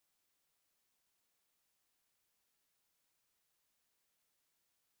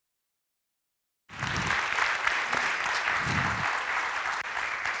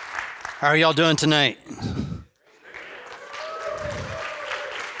How are y'all doing tonight?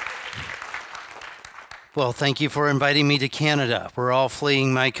 Well, thank you for inviting me to Canada. We're all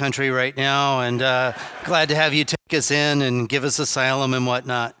fleeing my country right now, and glad to have you take us in and give us asylum and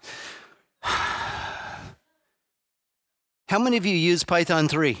whatnot. How many of you use Python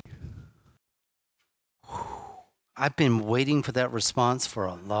 3? I've been waiting for that response for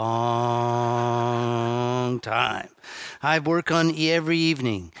a long time. I work on every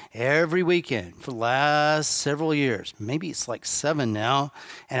evening, every weekend for the last several years. Maybe it's like 7 now.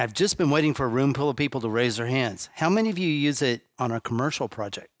 And I've just been waiting for a room full of people to raise their hands. How many of you use it on a commercial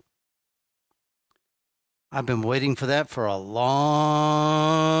project? I've been waiting for that for a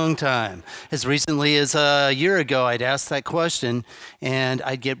long time. As recently as a year ago, I'd asked that question, and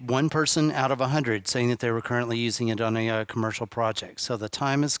I'd get one person out of 100 saying that they were currently using it on a commercial project. So the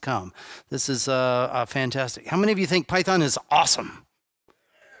time has come. This is fantastic. How many of you think Python is awesome?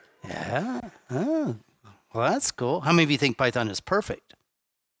 Yeah? Oh, well, that's cool. How many of you think Python is perfect?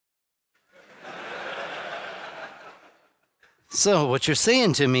 So what you're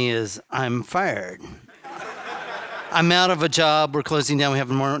saying to me is, I'm fired. I'm out of a job. We're closing down. We have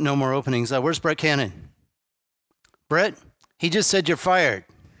no more openings. Where's Brett Cannon? Brett? He just said you're fired.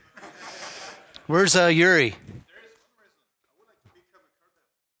 Where's Yuri?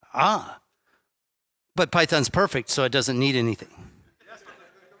 Ah. But Python's perfect, so it doesn't need anything.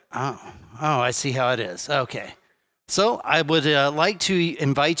 Oh, I see how it is. Okay. So I would like to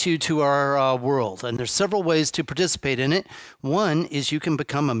invite you to our world, and there's several ways to participate in it. One is you can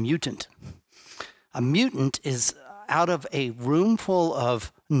become a mutant. A mutant is out of a room full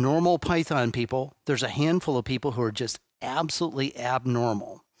of normal Python people, there's a handful of people who are just absolutely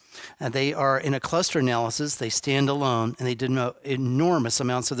abnormal. And they are in a cluster analysis, they stand alone, and they devote enormous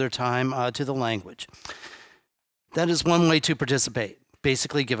amounts of their time to the language. That is one way to participate.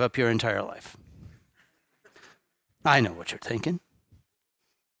 Basically, give up your entire life. I know what you're thinking.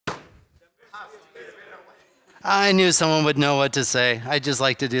 I knew someone would know what to say. I just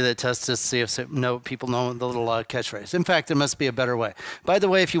like to do that test to see if people know the little catchphrase. In fact, there must be a better way. By the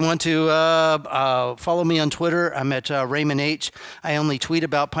way, if you want to follow me on Twitter, I'm at Raymond H. I only tweet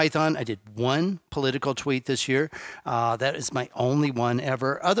about Python. I did one political tweet this year. That is my only one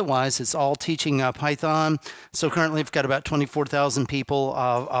ever. Otherwise, it's all teaching Python. So currently, I've got about 24,000 people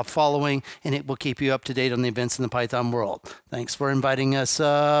following, and it will keep you up to date on the events in the Python world. Thanks for inviting us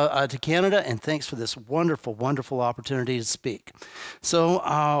to Canada, and thanks for this wonderful opportunity to speak.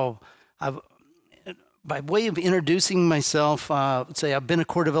 So by way of introducing myself, say I've been a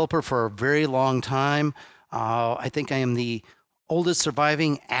core developer for a very long time. I think I am the oldest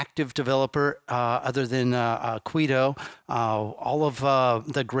surviving active developer other than Guido. All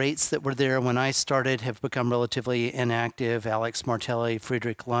of the greats that were there when I started have become relatively inactive. Alex Martelli,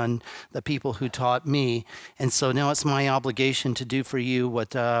 Friedrich Lund, the people who taught me. And so now it's my obligation to do for you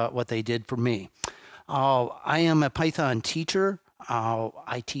what they did for me. I am a Python teacher.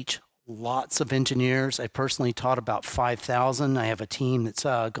 I teach lots of engineers. I personally taught about 5,000. I have a team that's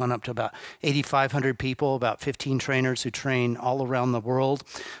gone up to about 8,500 people, about 15 trainers who train all around the world.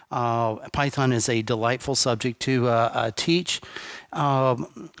 Python is a delightful subject to teach. My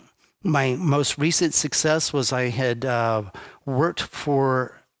most recent success was I had worked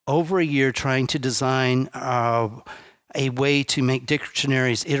for over a year trying to design a way to make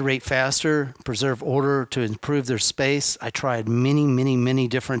dictionaries iterate faster, preserve order, to improve their space. I tried many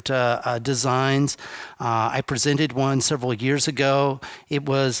different designs. I presented one several years ago. It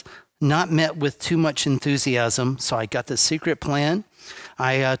was not met with too much enthusiasm, so I got the secret plan.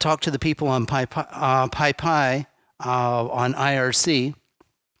 I talked to the people on PyPy on IRC,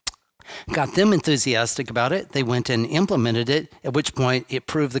 got them enthusiastic about it. They went and implemented it, at which point it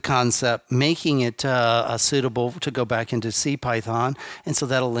proved the concept, making it suitable to go back into CPython. And so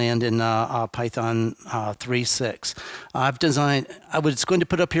that'll land in Python 3.6. I've designed, I was going to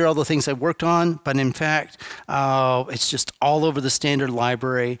put up here all the things I worked on, but in fact, it's just all over the standard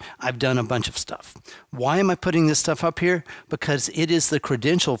library. I've done a bunch of stuff. Why am I putting this stuff up here? Because it is the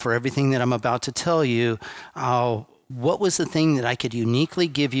credential for everything that I'm about to tell you. What was the thing that I could uniquely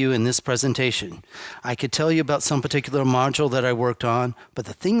give you in this presentation? I could tell you about some particular module that I worked on, but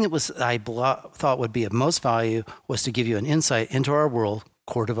the thing that I thought would be of most value was to give you an insight into our world,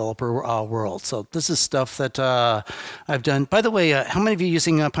 core developer world. So this is stuff that I've done. By the way, how many of you are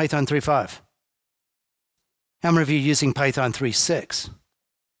using Python 3.5? How many of you are using Python 3.6?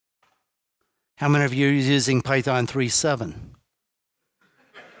 How many of you are using Python 3.7?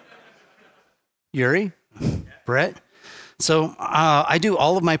 Yuri? Brett? So I do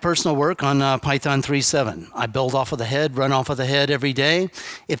all of my personal work on Python 3.7. I build off of the head, run off of the head every day.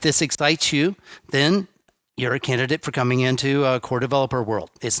 If this excites you, then you're a candidate for coming into a core developer world.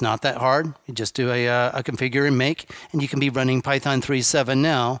 It's not that hard. You just do a configure and make, and you can be running Python 3.7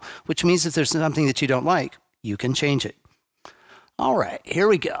 now, which means if there's something that you don't like, you can change it. All right, here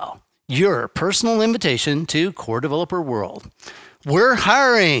we go. Your personal invitation to core developer world. We're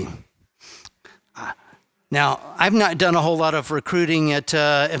hiring. Now, I've not done a whole lot of recruiting at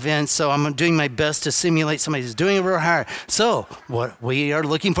events, so I'm doing my best to simulate somebody who's doing a hire. So we are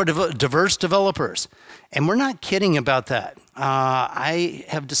looking for diverse developers, and we're not kidding about that. I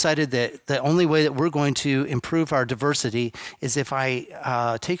have decided that the only way that we're going to improve our diversity is if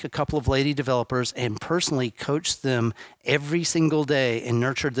I take a couple of lady developers and personally coach them every single day and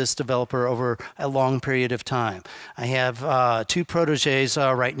nurture this developer over a long period of time. I have two proteges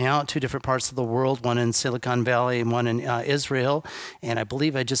right now at two different parts of the world, one in Silicon Valley and one in Israel, and I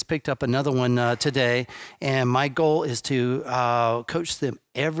believe I just picked up another one today, and my goal is to coach them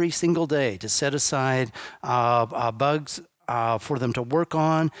every single day to set aside bugs for them to work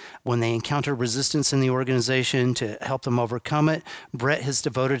on when they encounter resistance in the organization to help them overcome it. Brett has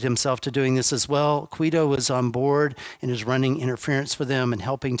devoted himself to doing this as well. Guido is on board and is running interference for them and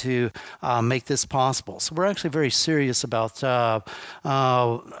helping to make this possible. So we're actually very serious about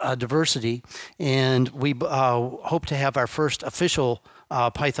diversity, and we hope to have our first official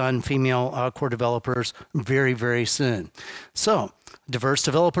Python female core developers very, very soon. So diverse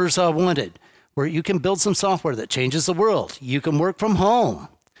developers wanted, where you can build some software that changes the world. You can work from home.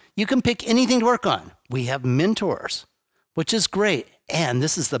 You can pick anything to work on. We have mentors, which is great. And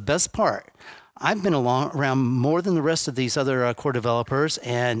this is the best part. I've been around more than the rest of these other core developers,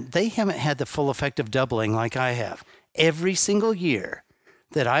 and they haven't had the full effect of doubling like I have. Every single year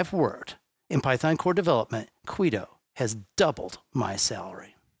that I've worked in Python core development, Guido has doubled my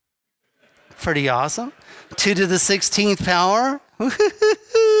salary. Pretty awesome. 2 to the 16th power.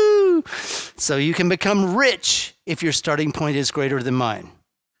 So you can become rich if your starting point is greater than mine.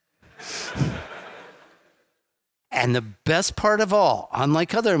 And the best part of all,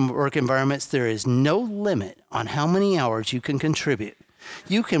 unlike other work environments, there is no limit on how many hours you can contribute.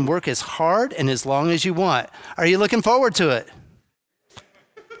 You can work as hard and as long as you want. Are you looking forward to it?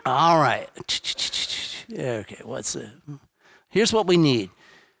 All right. Okay, here's what we need.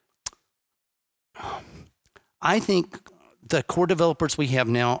 I think the core developers we have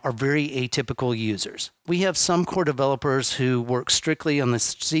now are very atypical users. We have some core developers who work strictly on the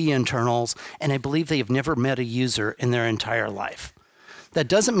C internals, and I believe they have never met a user in their entire life. That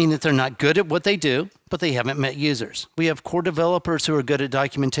doesn't mean that they're not good at what they do, but they haven't met users. We have core developers who are good at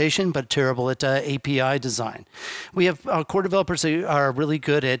documentation, but terrible at API design. We have core developers who are really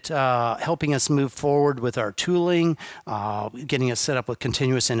good at helping us move forward with our tooling, getting us set up with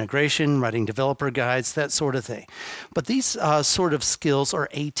continuous integration, writing developer guides, that sort of thing. But these sort of skills are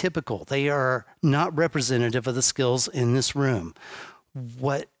atypical. They are not representative of the skills in this room.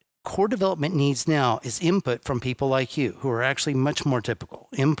 What core development needs now is input from people like you, who are actually much more typical,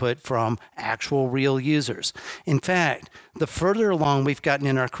 input from actual real users. In fact, the further along we've gotten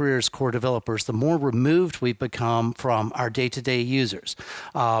in our career as core developers, the more removed we've become from our day-to-day users.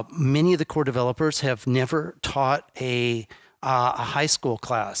 Many of the core developers have never taught a high school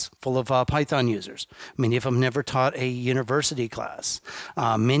class full of Python users. Many of them never taught a university class.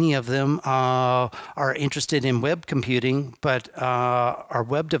 Many of them are interested in web computing, but are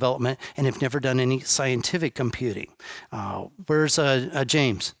web development and have never done any scientific computing. Where's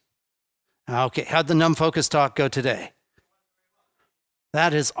James? Okay, how'd the NumFocus talk go today?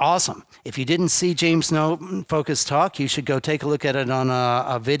 That is awesome. If you didn't see James' NumFocus talk, you should go take a look at it on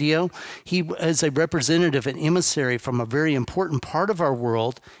a video. He is a representative and emissary from a very important part of our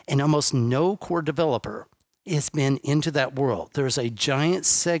world, and almost no core developer has been into that world. There's a giant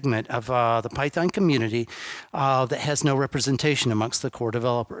segment of the Python community that has no representation amongst the core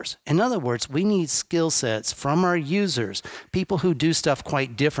developers. In other words, we need skill sets from our users, people who do stuff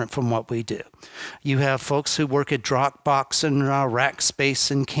quite different from what we do. You have folks who work at Dropbox and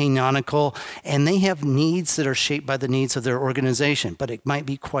Rackspace and Canonical, and they have needs that are shaped by the needs of their organization, but it might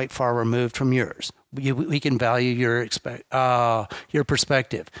be quite far removed from yours. We can value your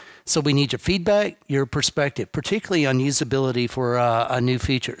perspective. So we need your feedback, your perspective, particularly on usability for new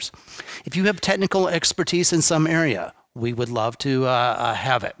features. If you have technical expertise in some area, we would love to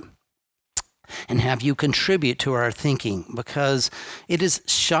have it. and have you contribute to our thinking, because it is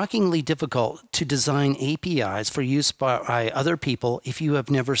shockingly difficult to design APIs for use by other people if you have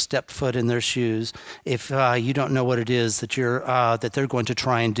never stepped foot in their shoes, if you don't know what it is that they're going to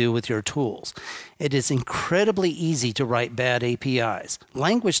try and do with your tools. It is incredibly easy to write bad APIs.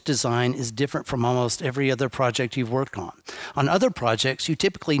 Language design is different from almost every other project you've worked on. On other projects, you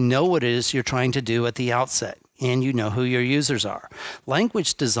typically know what it is you're trying to do at the outset, and you know who your users are.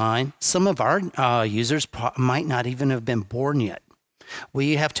 Language design, some of our users might not even have been born yet.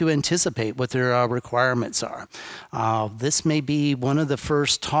 We have to anticipate what their requirements are. This may be one of the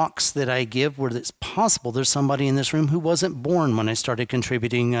first talks that I give where it's possible there's somebody in this room who wasn't born when I started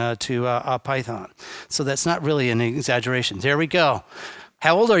contributing to Python. So that's not really an exaggeration. There we go.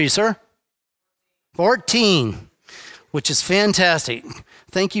 How old are you, sir? 14, which is fantastic.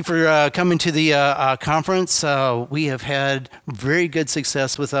 Thank you for coming to the conference. We have had very good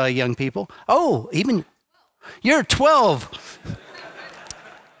success with young people. Oh, even you're 12.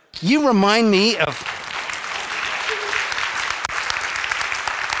 You remind me of...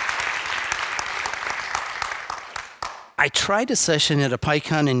 I tried a session at a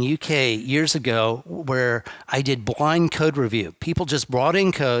PyCon in UK years ago where I did blind code review. People just brought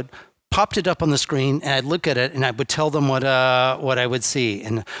in code, popped it up on the screen, and I'd look at it and I would tell them what I would see.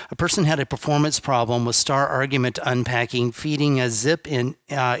 And a person had a performance problem with star argument unpacking, feeding a zip in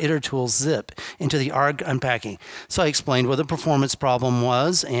itertools zip into the arg unpacking. So I explained what the performance problem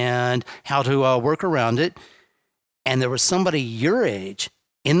was and how to work around it. And there was somebody your age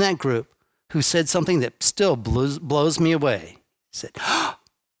in that group who said something that still blows me away. He said, "Oh,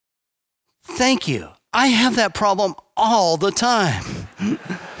 thank you. I have that problem all the time."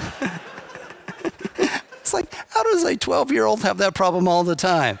 It's like, how does a 12-year-old have that problem all the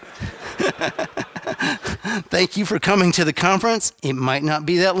time? Thank you for coming to the conference. It might not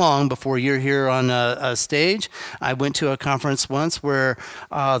be that long before you're here on a stage. I went to a conference once where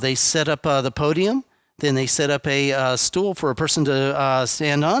they set up the podium. Then they set up a stool for a person to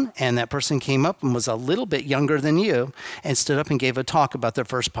stand on, and that person came up and was a little bit younger than you and stood up and gave a talk about their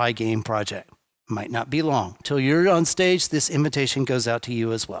first Pygame project. Might not be long. Till you're on stage, this invitation goes out to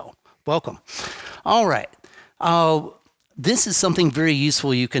you as well. Welcome. All right. This is something very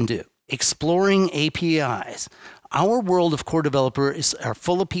useful you can do. Exploring APIs. Our world of core developers are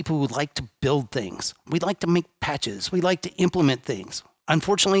full of people who like to build things. We like to make patches. We like to implement things.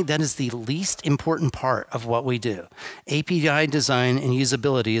 Unfortunately, that is the least important part of what we do. API design and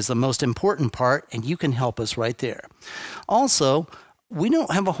usability is the most important part, and you can help us right there. Also, we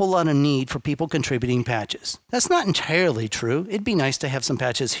don't have a whole lot of need for people contributing patches. That's not entirely true. It'd be nice to have some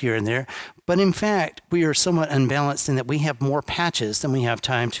patches here and there, but in fact, we are somewhat unbalanced in that we have more patches than we have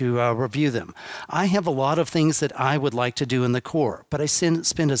time to review them. I have a lot of things that I would like to do in the core, but I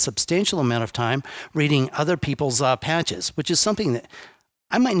spend a substantial amount of time reading other people's patches, which is something that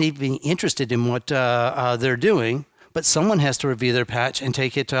I might not be interested in what they're doing, but someone has to review their patch and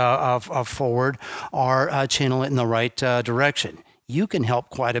take it forward or channel it in the right direction. You can help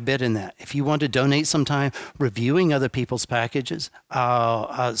quite a bit in that. If you want to donate some time reviewing other people's packages,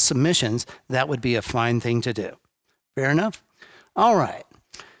 submissions, that would be a fine thing to do. Fair enough? All right.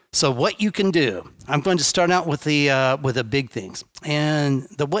 So what you can do, I'm going to start out with the big things. And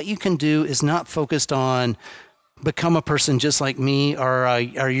what you can do is not focused on become a person just like me or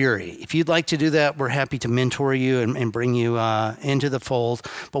Yuri. If you'd like to do that, we're happy to mentor you and bring you into the fold.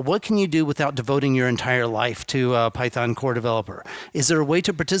 But what can you do without devoting your entire life to Python core developer? Is there a way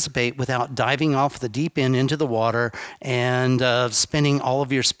to participate without diving off the deep end into the water and spending all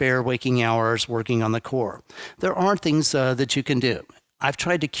of your spare waking hours working on the core? There are things that you can do. I've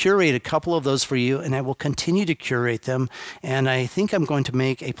tried to curate a couple of those for you, and I will continue to curate them. And I think I'm going to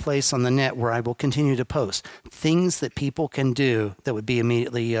make a place on the net where I will continue to post things that people can do that would be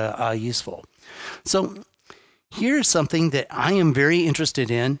immediately useful. So here's something that I am very interested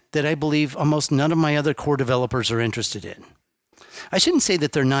in that I believe almost none of my other core developers are interested in. I shouldn't say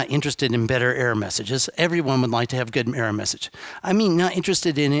that they're not interested in better error messages. Everyone would like to have good error message. I mean, not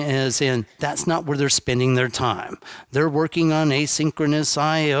interested in it as in that's not where they're spending their time. They're working on asynchronous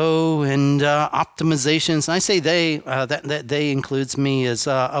I/O and optimizations. And I say they, that they includes me as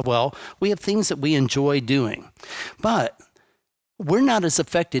well. We have things that we enjoy doing, but we're not as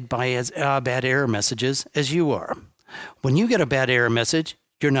affected by as bad error messages as you are. When you get a bad error message,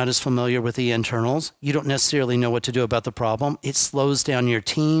 you're not as familiar with the internals. You don't necessarily know what to do about the problem. It slows down your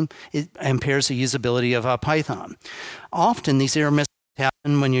team. It impairs the usability of Python. Often these error messages happen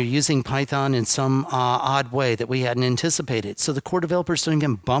and when you're using Python in some odd way that we hadn't anticipated. So the core developers don't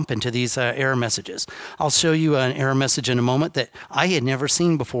even bump into these error messages. I'll show you an error message in a moment that I had never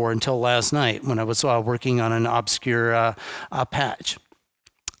seen before until last night when I was working on an obscure patch.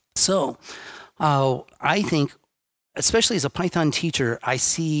 So I think, especially as a Python teacher, I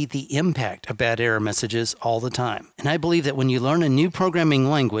see the impact of bad error messages all the time. And I believe that when you learn a new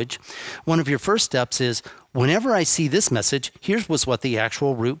programming language, one of your first steps is, whenever I see this message, here's what the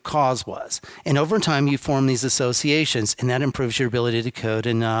actual root cause was. And over time, you form these associations, and that improves your ability to code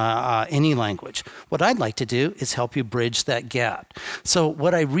in any language. What I'd like to do is help you bridge that gap. So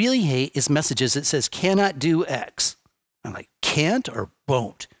what I really hate is messages that says, cannot do X. I'm like, can't or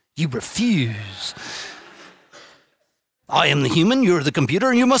won't? You refuse. I am the human, you're the computer,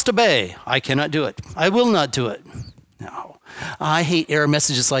 and you must obey. I cannot do it. I will not do it. No. I hate error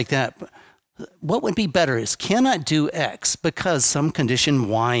messages like that. What would be better is cannot do X because some condition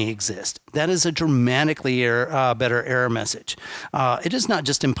Y exists. That is a dramatically better error message. It is not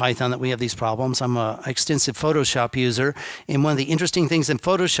just in Python that we have these problems. I'm an extensive Photoshop user, and one of the interesting things in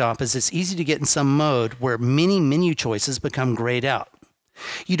Photoshop is it's easy to get in some mode where many menu choices become grayed out.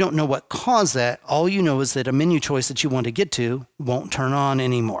 You don't know what caused that. All you know is that a menu choice that you want to get to won't turn on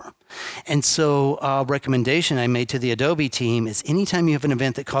anymore. And so a recommendation I made to the Adobe team is anytime you have an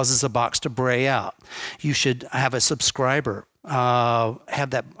event that causes a box to gray out, you should have a subscriber have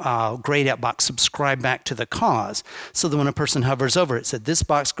that grayed out box subscribe back to the cause, so that when a person hovers over it, said this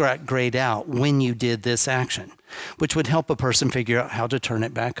box got grayed out when you did this action, which would help a person figure out how to turn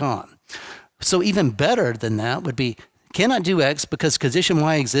it back on. So even better than that would be cannot do X because condition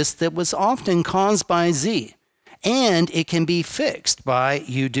Y exists that was often caused by Z. And it can be fixed by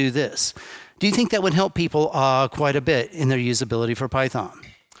you do this. Do you think that would help people quite a bit in their usability for Python?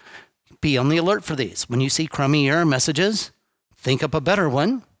 Be on the alert for these. When you see crummy error messages, think up a better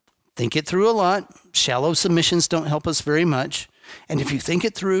one. Think it through a lot. Shallow submissions don't help us very much. And if you think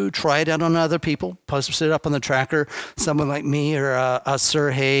it through, try it out on other people, post it up on the tracker. Someone like me or a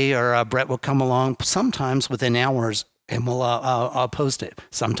Sir Hay or Brett will come along sometimes within hours and we'll post it,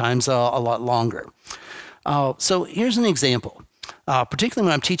 sometimes a lot longer. So here's an example, particularly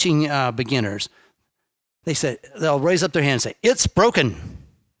when I'm teaching beginners. They'll raise up their hand and say, it's broken.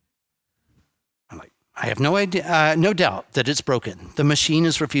 I'm like, I have no idea, no doubt that it's broken. The machine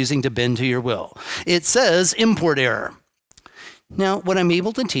is refusing to bend to your will. It says import error. Now, what I'm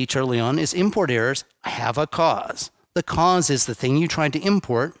able to teach early on is import errors have a cause. The cause is the thing you tried to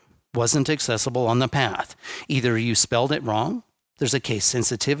import wasn't accessible on the path. Either you spelled it wrong, there's a case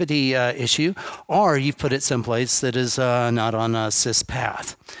sensitivity issue, or you've put it someplace that is not on a sys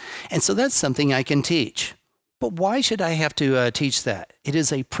path. And so that's something I can teach. But why should I have to teach that? It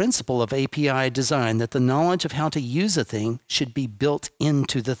is a principle of API design that the knowledge of how to use a thing should be built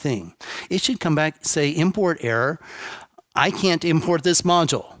into the thing. It should come back, say, import error. I can't import this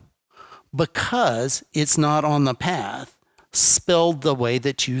module because it's not on the path, spelled the way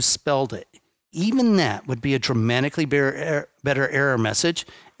that you spelled it. Even that would be a dramatically better error message,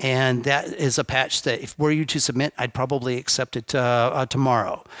 and that is a patch that if were you to submit, I'd probably accept it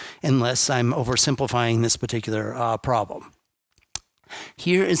tomorrow, unless I'm oversimplifying this particular problem.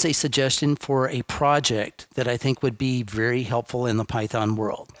 Here is a suggestion for a project that I think would be very helpful in the Python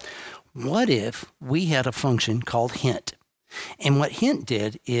world. What if we had a function called hint? And what hint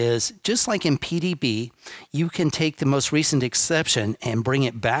did is, just like in PDB, you can take the most recent exception and bring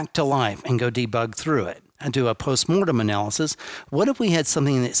it back to life and go debug through it and do a post-mortem analysis. What if we had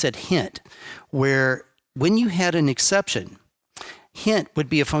something that said hint, where when you had an exception, hint would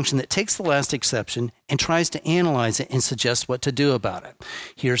be a function that takes the last exception and tries to analyze it and suggest what to do about it.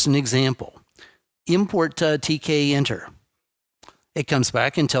 Here's an example. Import tk enter. It comes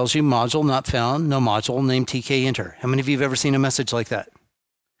back and tells you module not found, no module named tk enter. How many of you have ever seen a message like that?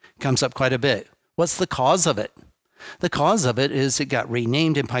 Comes up quite a bit. What's the cause of it? The cause of it is it got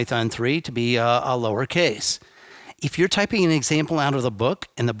renamed in Python 3 to be a lowercase. If you're typing an example out of the book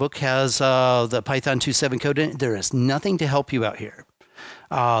and the book has the Python 2.7 code in it, there is nothing to help you out here.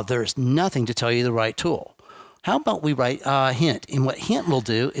 There is nothing to tell you the right tool. How about we write hint? And what hint will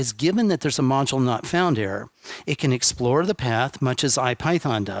do is, given that there's a module not found error, it can explore the path much as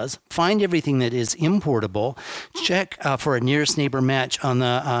IPython does, find everything that is importable, check for a nearest neighbor match on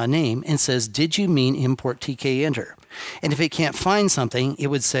the name, and says, did you mean import tk enter? And if it can't find something, it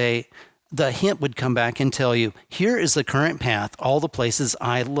would say, the hint would come back and tell you, here is the current path, all the places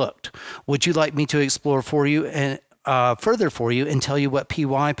I looked. Would you like me to explore for you? And further for you and tell you what py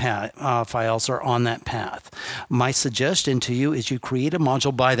files are on that path. My suggestion to you is you create a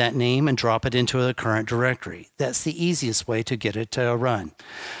module by that name and drop it into the current directory. That's the easiest way to get it to run.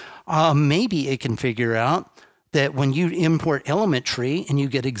 Maybe it can figure out that when you import element tree and you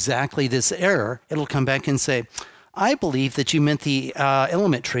get exactly this error, it'll come back and say, I believe that you meant the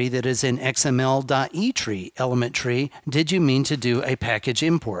element tree that is in xml.etree element tree. Did you mean to do a package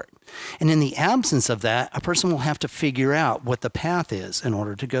import? And in the absence of that, a person will have to figure out what the path is in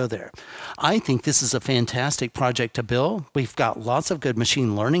order to go there. I think this is a fantastic project to build. We've got lots of good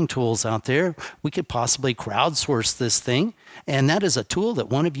machine learning tools out there. We could possibly crowdsource this thing, and that is a tool that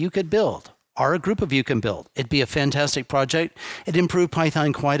one of you could build, or a group of you can build. It'd be a fantastic project. It'd improve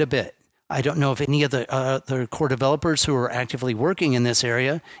Python quite a bit. I don't know if any of the core developers who are actively working in this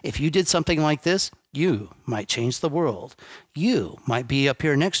area, if you did something like this, you might change the world. You might be up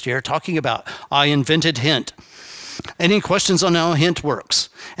here next year talking about, I invented Hint. Any questions on how Hint works?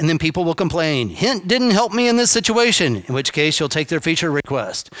 And then people will complain, Hint didn't help me in this situation, in which case you'll take their feature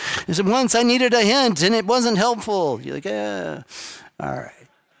request. You said, once I needed a hint and it wasn't helpful. You're like, yeah, all right.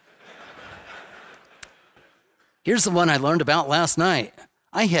 Here's the one I learned about last night.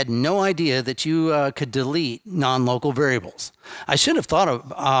 I had no idea that you could delete non-local variables. I should have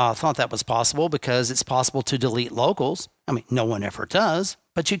thought that was possible because it's possible to delete locals. I mean, no one ever does,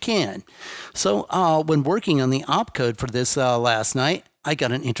 but you can. So when working on the opcode for this last night, I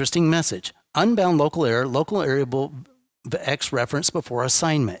got an interesting message. Unbound local error, local variable x reference before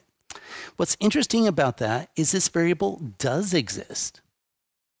assignment. What's interesting about that is this variable does exist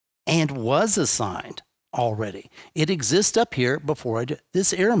and was assigned already. It exists up here before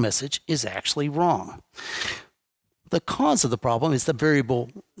this error message is actually wrong. The cause of the problem is the variable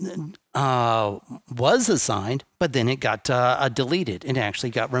was assigned, but then it got deleted and actually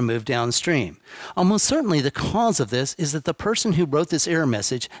got removed downstream. Almost certainly the cause of this is that the person who wrote this error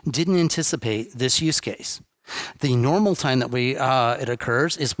message didn't anticipate this use case. The normal time that it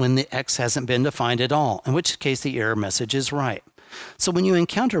occurs is when the X hasn't been defined at all, in which case the error message is right. So when you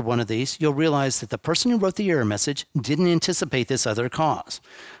encounter one of these, you'll realize that the person who wrote the error message didn't anticipate this other cause.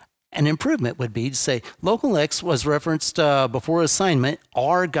 An improvement would be to say local X was referenced before assignment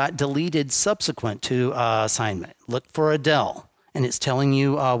or got deleted subsequent to assignment. Look for a del, and it's telling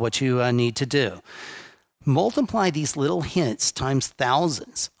you what you need to do. Multiply these little hints times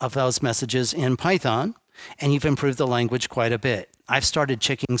thousands of those messages in Python, and you've improved the language quite a bit. I've started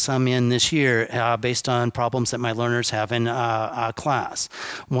checking some in this year based on problems that my learners have in class.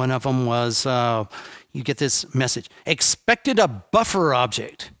 One of them was, you get this message, expected a buffer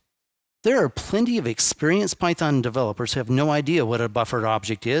object. There are plenty of experienced Python developers who have no idea what a buffered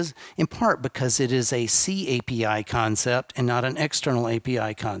object is, in part because it is a C API concept and not an external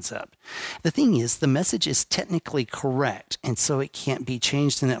API concept. The thing is, the message is technically correct, and so it can't be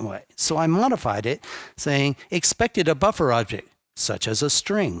changed in that way. So I modified it, saying, expected a buffer object, such as a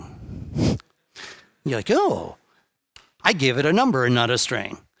string. You're like, oh, I gave it a number and not a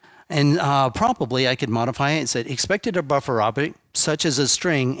string. And probably I could modify it and say, expected a buffer object, such as a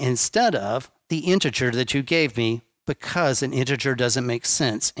string, instead of the integer that you gave me, because an integer doesn't make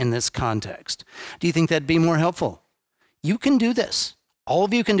sense in this context. Do you think that'd be more helpful? You can do this. All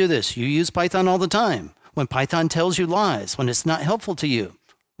of you can do this. You use Python all the time. When Python tells you lies, when it's not helpful to you,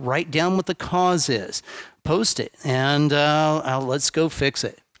 write down what the cause is, post it, and let's go fix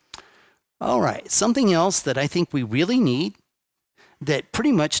it. All right, something else that I think we really need that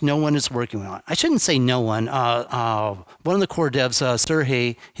pretty much no one is working on. I shouldn't say no one. One of the core devs,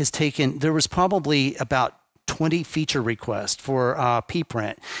 Sergey, has taken, there was probably about 20 feature requests for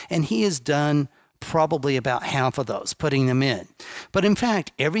pprint, and he has done probably about half of those, putting them in. But in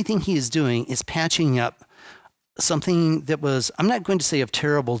fact, everything he is doing is patching up something that was, I'm not going to say of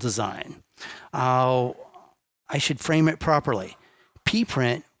terrible design. I should frame it properly.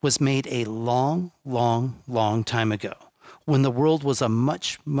 Pprint was made a long, long, long time ago, when the world was a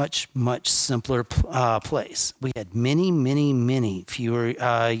much, much, much simpler place. We had many, many, many fewer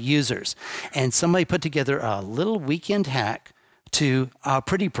users. And somebody put together a little weekend hack to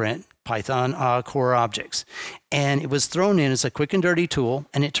pretty print Python core objects. And it was thrown in as a quick and dirty tool.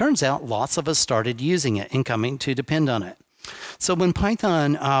 And it turns out lots of us started using it and coming to depend on it. So when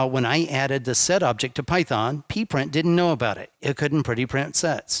Python, when I added the set object to Python, pprint didn't know about it. It couldn't pretty print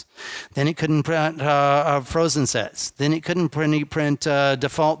sets. Then it couldn't print frozen sets. Then it couldn't print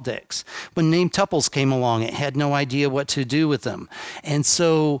default dicts. When named tuples came along, it had no idea what to do with them. And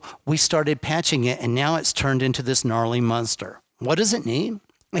so we started patching it, and now it's turned into this gnarly monster. What does it need?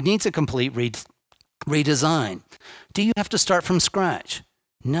 It needs a complete redesign. Do you have to start from scratch?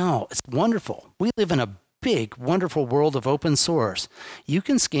 No, it's wonderful. We live in a big, wonderful world of open source, you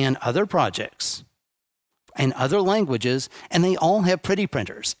can scan other projects and other languages, and they all have pretty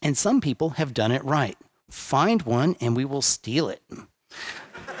printers, and some people have done it right. Find one and we will steal it.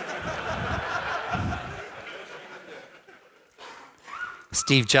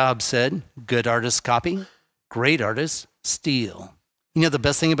 Steve Jobs said, good artists copy, great artists steal. You know the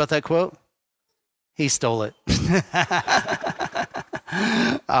best thing about that quote? He stole it.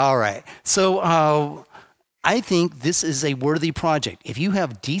 All right. So I think this is a worthy project. If you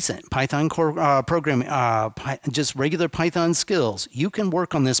have decent Python core programming, just regular Python skills, you can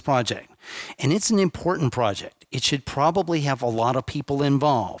work on this project. And it's an important project. It should probably have a lot of people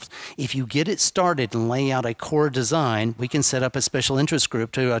involved. If you get it started and lay out a core design, we can set up a special interest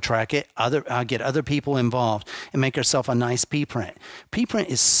group to track it, get other people involved, and make ourselves a nice preprint. Preprint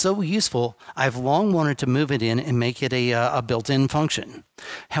is so useful, I've long wanted to move it in and make it a built-in function.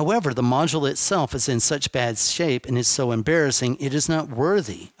 However, the module itself is in such bad shape and is so embarrassing, it is not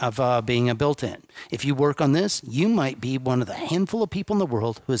worthy of being a built-in. If you work on this, you might be one of the handful of people in the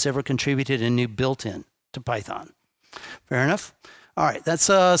world who has ever contributed a new built-in to Python. Fair enough? All right, that's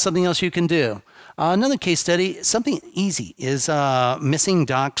something else you can do. Another case study, something easy, is missing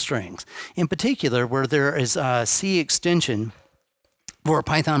doc strings. In particular, where there is a C extension for a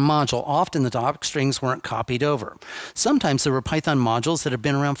Python module, often the doc strings weren't copied over. Sometimes there were Python modules that have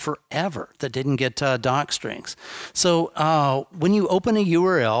been around forever that didn't get doc strings. So when you open a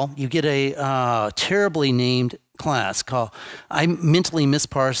URL, you get a terribly named class called, I mentally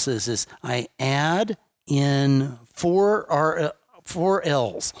misparse this as I add in four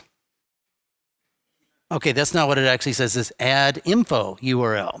L's. Okay, that's not what it actually says. It's add info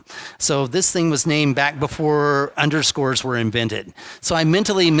URL. So this thing was named back before underscores were invented. So I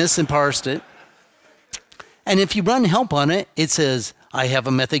mentally misparsed it. And if you run help on it, it says, I have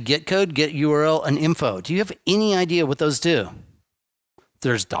a method get code, get URL, and info. Do you have any idea what those do?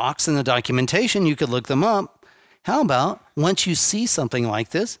 There's docs in the documentation. You could look them up. How about once you see something like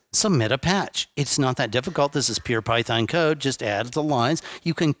this, submit a patch. It's not that difficult. This is pure Python code. Just add the lines.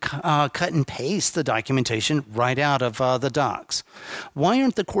 You can cut and paste the documentation right out of the docs. Why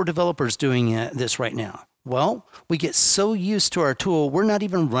aren't the core developers doing this right now? Well, we get so used to our tool, we're not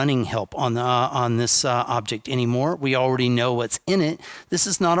even running help on this object anymore. We already know what's in it. This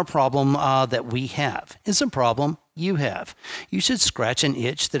is not a problem that we have. It's a problem you have. You should scratch an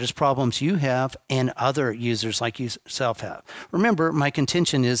itch that is problems you have and other users like yourself have. Remember, my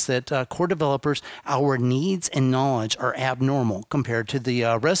contention is that core developers, our needs and knowledge are abnormal compared to the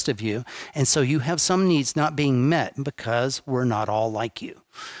rest of you, and so you have some needs not being met because we're not all like you.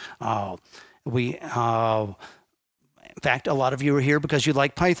 In fact, a lot of you are here because you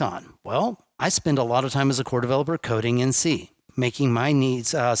like Python. Well, I spend a lot of time as a core developer coding in C, making my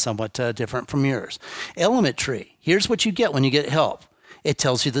needs somewhat different from yours. Element tree. Here's what you get when you get help. It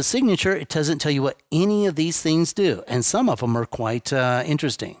tells you the signature. It doesn't tell you what any of these things do, and some of them are quite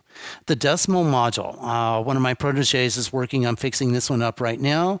interesting. The decimal module. One of my proteges is working on fixing this one up right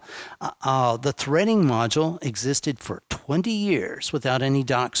now. The threading module existed for 20 years without any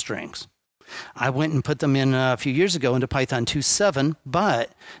doc strings. I went and put them in a few years ago into Python 2.7,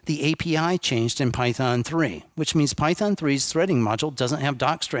 but the API changed in Python 3, which means Python 3's threading module doesn't have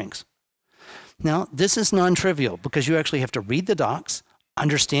doc strings. Now, this is non-trivial because you actually have to read the docs,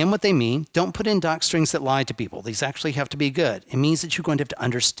 understand what they mean. Don't put in doc strings that lie to people. These actually have to be good. It means that you're going to have to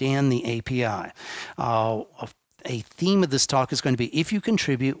understand the API. A theme of this talk is going to be, if you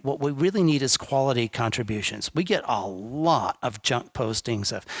contribute, what we really need is quality contributions. We get a lot of junk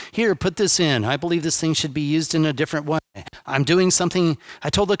postings of, here, put this in. I believe this thing should be used in a different way. I'm doing something, I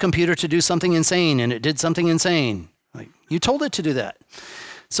told the computer to do something insane and it did something insane. Like, you told it to do that.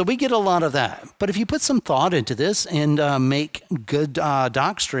 So we get a lot of that. But if you put some thought into this and make good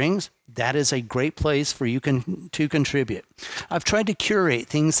doc strings, that is a great place for you to contribute. I've tried to curate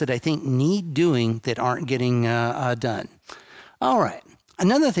things that I think need doing that aren't getting done. All right.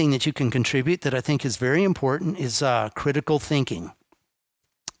 Another thing that you can contribute that I think is very important is critical thinking.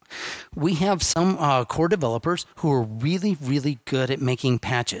 We have some core developers who are really, really good at making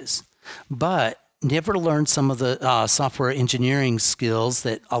patches, but never learned some of the software engineering skills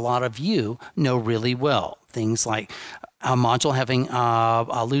that a lot of you know really well. Things like a module having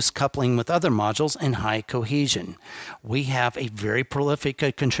a loose coupling with other modules and high cohesion. We have a very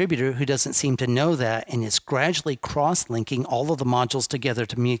prolific contributor who doesn't seem to know that and is gradually cross-linking all of the modules together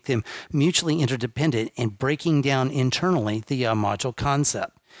to make them mutually interdependent and breaking down internally the module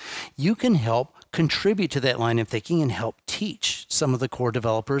concept. You can help contribute to that line of thinking and help teach some of the core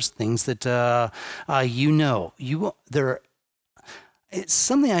developers things that you know. It's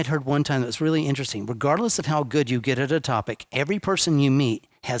something I'd heard one time that was really interesting. Regardless of how good you get at a topic, every person you meet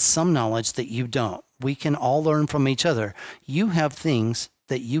has some knowledge that you don't. We can all learn from each other. You have things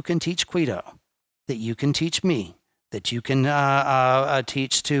that you can teach Guido, that you can teach me, that you can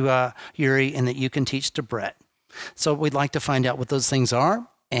teach to Yuri, and that you can teach to Brett. So we'd like to find out what those things are,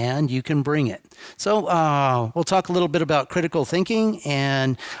 and you can bring it. So we'll talk a little bit about critical thinking,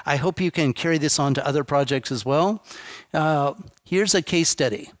 and I hope you can carry this on to other projects as well. Here's a case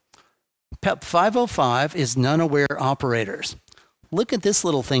study. PEP 505 is none-aware operators. Look at this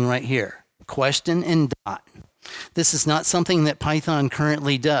little thing right here, question and dot. This is not something that Python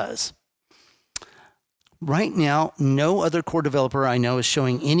currently does. Right now, no other core developer I know is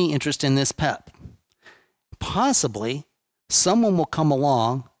showing any interest in this PEP. Possibly, someone will come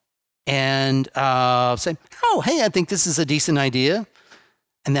along and say, oh, hey, I think this is a decent idea.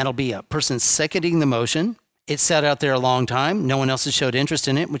 And that'll be a person seconding the motion. It sat out there a long time. No one else has showed interest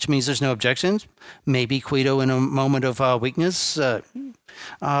in it, which means there's no objections. Maybe Guido, in a moment of weakness,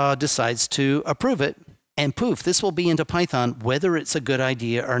 decides to approve it. And poof, this will be into Python, whether it's a good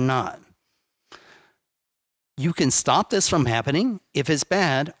idea or not. You can stop this from happening if it's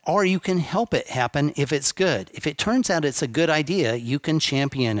bad, or you can help it happen if it's good. If it turns out it's a good idea, you can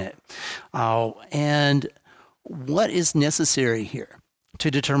champion it. And what is necessary here to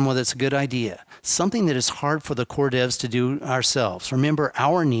determine whether it's a good idea? Something that is hard for the core devs to do ourselves. Remember,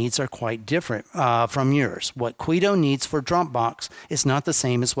 our needs are quite different from yours. What Guido needs for Dropbox is not the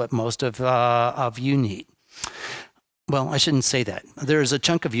same as what most of you need. Well, I shouldn't say that. There's a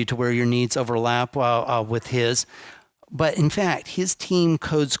chunk of you to where your needs overlap with his. But in fact, his team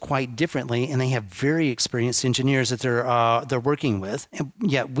codes quite differently, and they have very experienced engineers that they're working with. And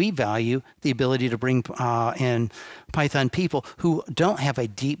yet we value the ability to bring in Python people who don't have a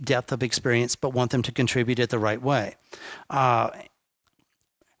deep depth of experience, but want them to contribute it the right way. And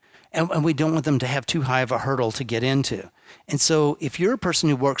we don't want them to have too high of a hurdle to get into. And so if you're a person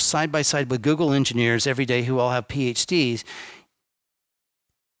who works side by side with Google engineers every day who all have PhDs,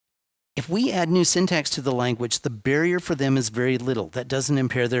 if we add new syntax to the language, the barrier for them is very little. That doesn't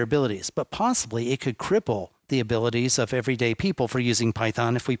impair their abilities, but possibly it could cripple the abilities of everyday people for using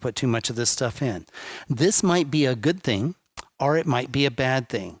Python if we put too much of this stuff in. This might be a good thing, or it might be a bad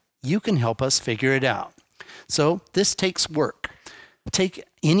thing. You can help us figure it out. So this takes work. Take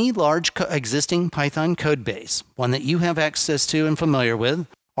any large existing Python code base, one that you have access to and familiar with,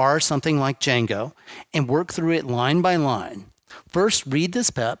 or something like Django, and work through it line by line. First, read this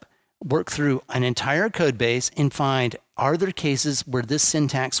PEP, work through an entire code base, and find, are there cases where this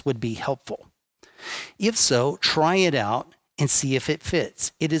syntax would be helpful? If so, try it out and see if it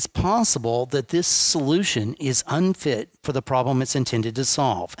fits. It is possible that this solution is unfit for the problem it's intended to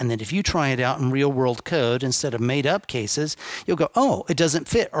solve, and that if you try it out in real-world code instead of made-up cases, you'll go, oh, it doesn't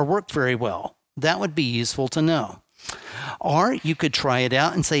fit or work very well. That would be useful to know. Or you could try it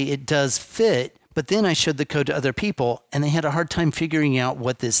out and say it does fit, but then I showed the code to other people, and they had a hard time figuring out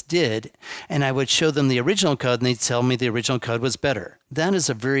what this did, and I would show them the original code, and they'd tell me the original code was better. That is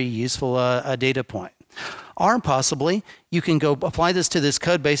a very useful data point. Or possibly, you can go apply this to this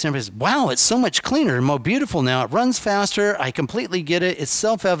code base and everybody says, wow, it's so much cleaner and more beautiful now. It runs faster. I completely get it. It's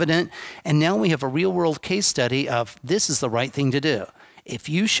self-evident. And now we have a real-world case study of this is the right thing to do. If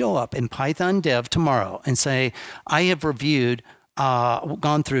you show up in Python Dev tomorrow and say, I have reviewed,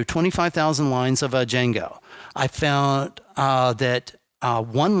 gone through 25,000 lines of Django, I found that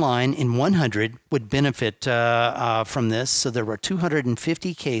one line in 100 would benefit from this, so there were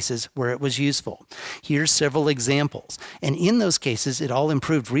 250 cases where it was useful. Here's several examples. And in those cases, it all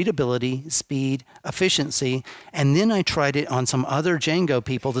improved readability, speed, efficiency, and then I tried it on some other Django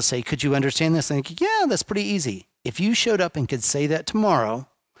people to say, could you understand this? And I think, yeah, that's pretty easy. If you showed up and could say that tomorrow,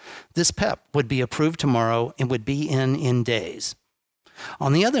 this PEP would be approved tomorrow and would be in days.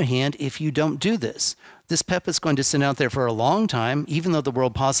 On the other hand, if you don't do this, this PEP is going to sit out there for a long time, even though the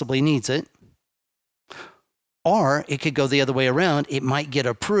world possibly needs it. Or it could go the other way around. It might get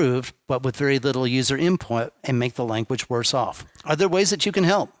approved, but with very little user input and make the language worse off. Are there ways that you can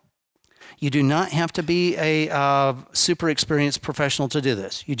help? You do not have to be a super experienced professional to do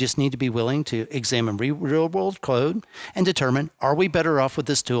this. You just need to be willing to examine real-world code and determine, are we better off with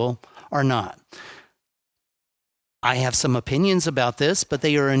this tool or not? I have some opinions about this, but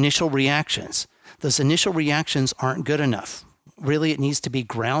they are initial reactions. Those initial reactions aren't good enough. Really, it needs to be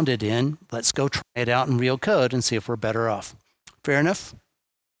grounded in, let's go try it out in real code and see if we're better off. Fair enough?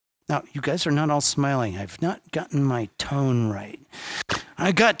 Now, you guys are not all smiling. I've not gotten my tone right.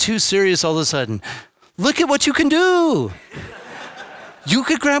 I got too serious all of a sudden. Look at what you can do. You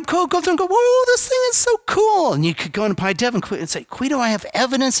could grab code, go through and go, whoa, this thing is so cool. And you could go into PyDev and say, Guido, I have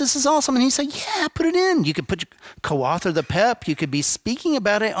evidence. This is awesome. And he'd say, yeah, put it in. You could co-author the PEP. You could be speaking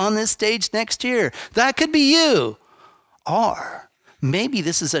about it on this stage next year. That could be you. Or maybe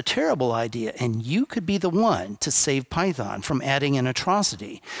this is a terrible idea and you could be the one to save Python from adding an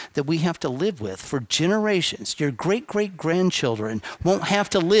atrocity that we have to live with for generations. Your great-great-grandchildren won't have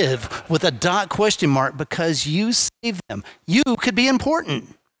to live with a dot question mark because you saved them. You could be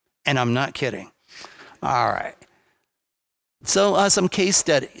important. And I'm not kidding. All right. So some case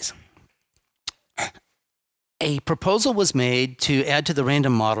studies. A proposal was made to add to the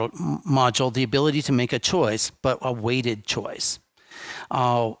random module the ability to make a choice, but a weighted choice.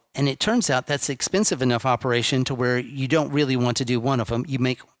 And it turns out that's an expensive enough operation to where you don't really want to do one of them. You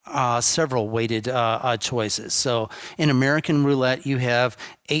make several weighted choices. So in American roulette, you have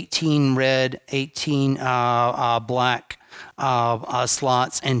 18 red, 18 black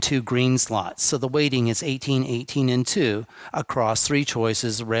slots, and 2 green slots. So the weighting is 18, 18, and 2 across 3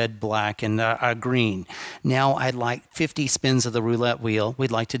 choices, red, black, and green. Now I'd like 50 spins of the roulette wheel.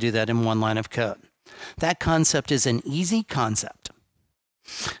 We'd like to do that in 1 line of code. That concept is an easy concept.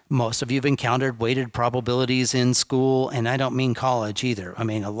 Most of you have encountered weighted probabilities in school, and I don't mean college either. I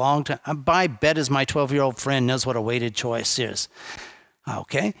mean a long time. I bet as my 12-year-old friend knows what a weighted choice is.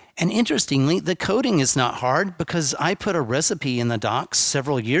 Okay, and interestingly, the coding is not hard because I put a recipe in the docs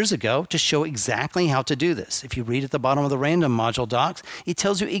several years ago to show exactly how to do this. If you read at the bottom of the random module docs, it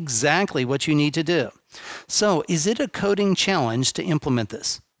tells you exactly what you need to do. So is it a coding challenge to implement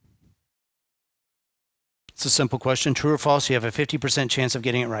this? It's a simple question. True or false? You have a 50% chance of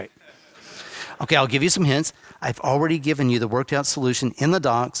getting it right. Okay, I'll give you some hints. I've already given you the worked out solution in the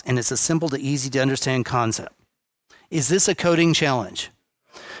docs, and it's a simple to easy to understand concept. Is this a coding challenge?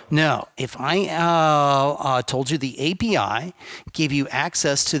 No. If I told you the API, gave you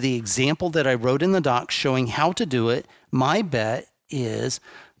access to the example that I wrote in the docs showing how to do it, my bet is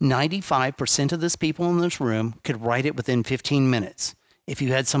 95% of this people in this room could write it within 15 minutes. If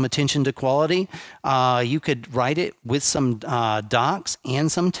you had some attention to quality, you could write it with some docs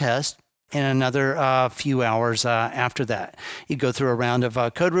and some tests in another few hours after that. You go through a round of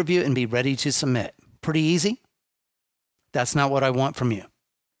code review and be ready to submit. Pretty easy? That's not what I want from you.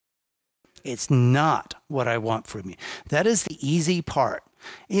 It's not what I want from you. That is the easy part.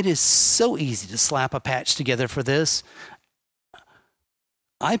 It is so easy to slap a patch together for this.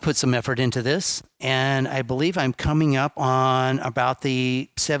 I put some effort into this, and I believe I'm coming up on about the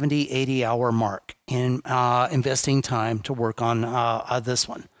 70, 80 hour mark in investing time to work on this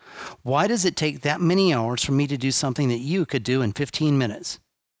one. Why does it take that many hours for me to do something that you could do in 15 minutes?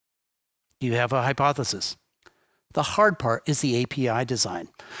 Do you have a hypothesis? The hard part is the API design.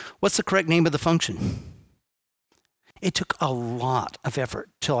 What's the correct name of the function? It took a lot of effort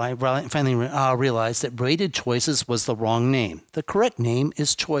till I finally realized that weighted choices was the wrong name. The correct name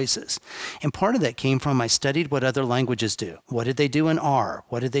is choices. And part of that came from I studied what other languages do. What did they do in R?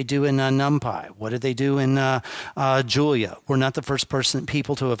 What did they do in NumPy? What did they do in Julia? We're not the first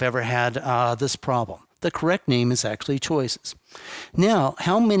people to have ever had this problem. The correct name is actually choices. Now,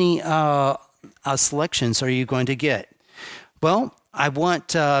 how many selections are you going to get? Well, I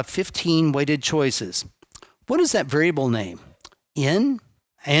want 15 weighted choices. What is that variable name? N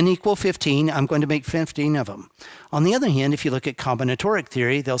equal 15. I'm going to make 15 of them. On the other hand, if you look at combinatoric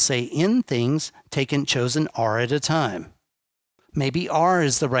theory, they'll say N things chosen R at a time. Maybe R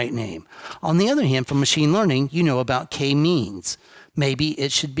is the right name. On the other hand, from machine learning, you know about k-means. Maybe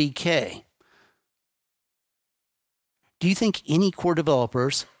it should be K. Do you think any core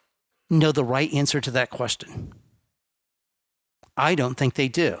developers know the right answer to that question? I don't think they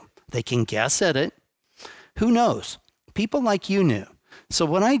do. They can guess at it. Who knows? People like you knew. So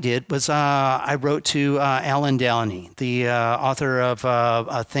what I did was I wrote to Alan Downey, the author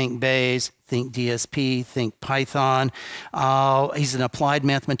of Think Bayes, Think DSP, Think Python. He's an applied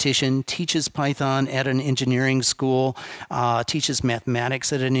mathematician, teaches Python at an engineering school, teaches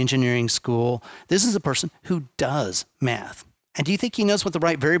mathematics at an engineering school. This is a person who does math. And do you think he knows what the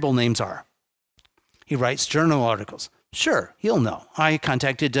right variable names are? He writes journal articles. Sure, he'll know. I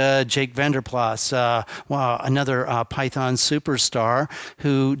contacted Jake Vanderplas, another Python superstar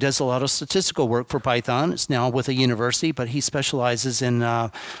who does a lot of statistical work for Python. It's now with a university, but he specializes in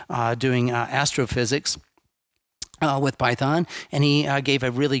doing astrophysics with Python. And he gave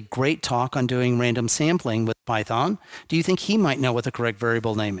a really great talk on doing random sampling with Python. Do you think he might know what the correct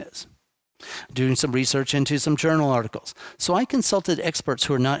variable name is? Doing some research into some journal articles. So I consulted experts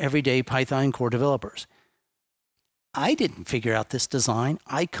who are not everyday Python core developers. I didn't figure out this design.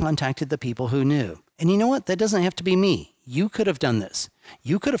 I contacted the people who knew. And you know what? That doesn't have to be me. You could have done this.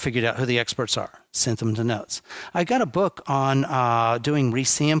 You could have figured out who the experts are, sent them to notes. I got a book on doing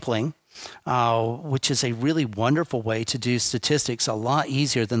resampling, which is a really wonderful way to do statistics, a lot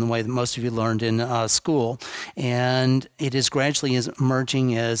easier than the way that most of you learned in school. And it is gradually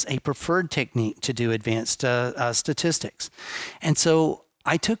emerging as a preferred technique to do advanced statistics. And so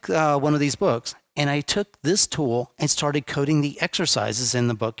I took one of these books, and I took this tool and started coding the exercises in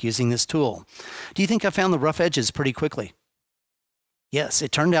the book using this tool. Do you think I found the rough edges pretty quickly? Yes,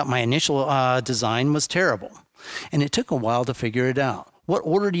 it turned out my initial design was terrible, and it took a while to figure it out. What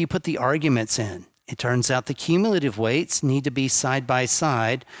order do you put the arguments in? It turns out the cumulative weights need to be side by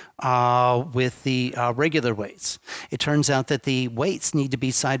side with the regular weights. It turns out that the weights need to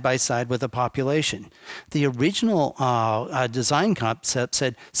be side by side with the population. The original design concept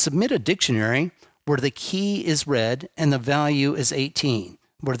said, submit a dictionary where the key is red and the value is 18,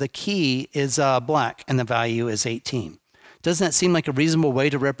 where the key is black and the value is 18. Doesn't that seem like a reasonable way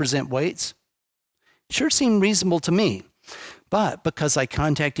to represent weights? Sure seemed reasonable to me. But because I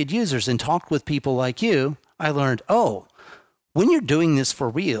contacted users and talked with people like you, I learned, oh, when you're doing this for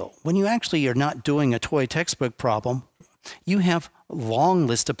real, when you actually are not doing a toy textbook problem, you have a long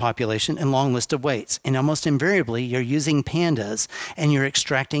list of population and long list of weights. And almost invariably, you're using pandas and you're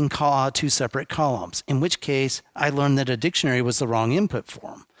extracting two separate columns, in which case I learned that a dictionary was the wrong input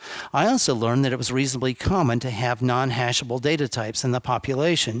form. I also learned that it was reasonably common to have non-hashable data types in the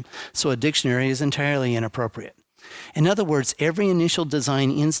population, so a dictionary is entirely inappropriate. In other words, every initial design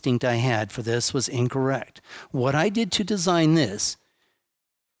instinct I had for this was incorrect. What I did to design this,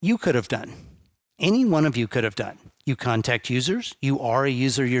 you could have done. Any one of you could have done. You contact users. You are a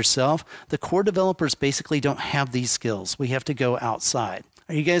user yourself. The core developers basically don't have these skills. We have to go outside.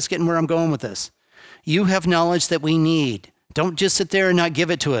 Are you guys getting where I'm going with this? You have knowledge that we need. Don't just sit there and not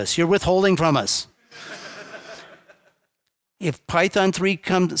give it to us. You're withholding from us. If Python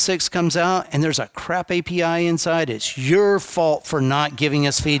 3.6 comes out and there's a crap API inside, it's your fault for not giving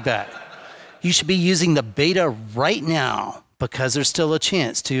us feedback. You should be using the beta right now because there's still a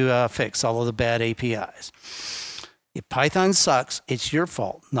chance to fix all of the bad APIs. If Python sucks, it's your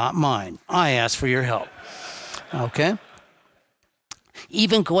fault, not mine. I asked for your help. Okay?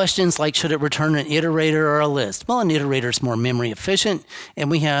 Even questions like, should it return an iterator or a list? Well, an iterator is more memory efficient, and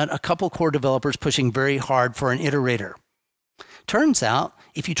we had a couple core developers pushing very hard for an iterator. Turns out,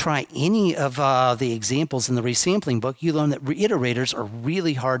 if you try any of the examples in the resampling book, you learn that iterators are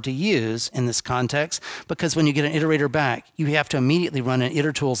really hard to use in this context because when you get an iterator back, you have to immediately run an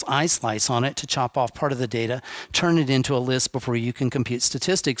itertools iSlice on it to chop off part of the data, turn it into a list before you can compute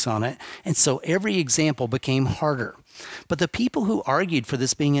statistics on it, and so every example became harder. But the people who argued for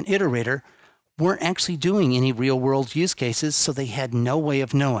this being an iterator weren't actually doing any real-world use cases, so they had no way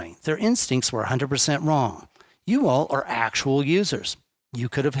of knowing. Their instincts were 100% wrong. You all are actual users. You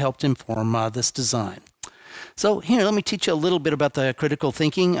could have helped inform this design. So here, let me teach you a little bit about the critical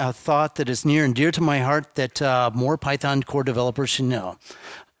thinking, a thought that is near and dear to my heart that more Python core developers should know.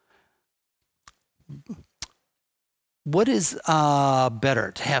 What is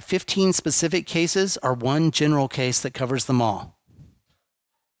better, to have 15 specific cases or one general case that covers them all?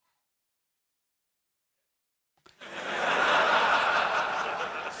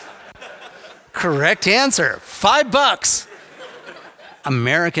 Correct answer, $5.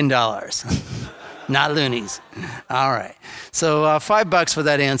 American dollars, not loonies. All right, so $5 for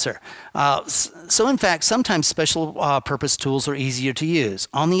that answer. So in fact, sometimes special purpose tools are easier to use.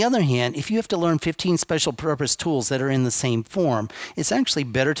 On the other hand, if you have to learn 15 special purpose tools that are in the same form, it's actually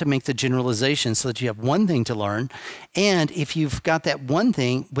better to make the generalization so that you have one thing to learn. And if you've got that one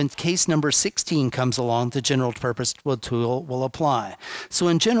thing, when case number 16 comes along, the general purpose tool will apply. So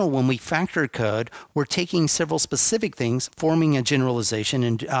in general, when we factor code, we're taking several specific things, forming a generalization,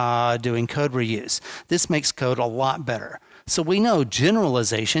 and doing code reuse. This makes code a lot better. So we know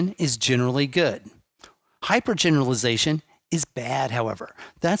generalization is generally good. Hypergeneralization is bad, however.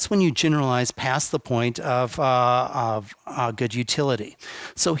 That's when you generalize past the point of good utility.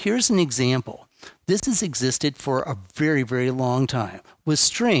 So here's an example. This has existed for a very, very long time. With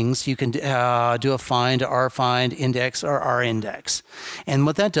strings, you can do a find, rfind, index, or rindex. And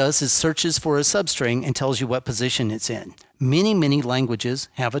what that does is searches for a substring and tells you what position it's in. Many, many languages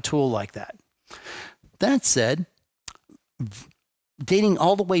have a tool like that. That said, dating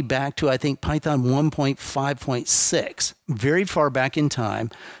all the way back to, I think, Python 1.5.6, very far back in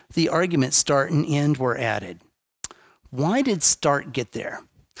time, the arguments start and end were added. Why did start get there?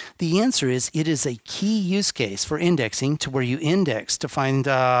 The answer is it is a key use case for indexing, to where you index to find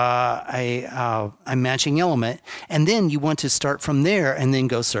a matching element, and then you want to start from there and then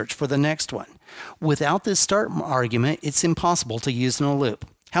go search for the next one. Without this start argument, it's impossible to use in a loop.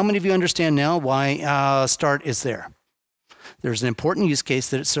 How many of you understand now why start is there? There's an important use case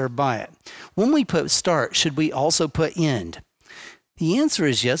that it's served by it. When we put start, should we also put end? The answer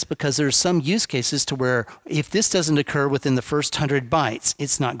is yes, because there's some use cases to where if this doesn't occur within the first 100 bytes,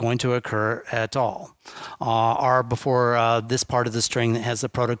 it's not going to occur at all. Or before this part of the string that has the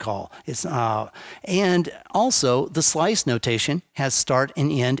protocol. And also, the slice notation has start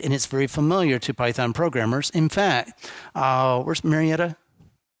and end, and it's very familiar to Python programmers. In fact, where's Marietta?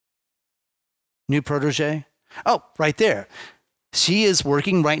 New protege? Oh, right there. She is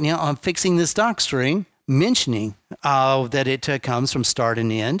working right now on fixing this doc string, mentioning that it comes from start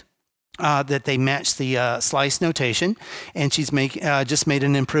and end, that they match the slice notation, and she's just made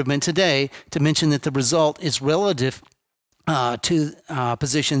an improvement today to mention that the result is relative to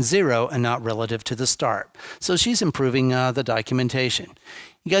position 0 and not relative to the start. So she's improving the documentation.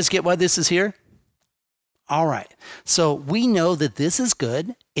 You guys get why this is here? All right. So we know that this is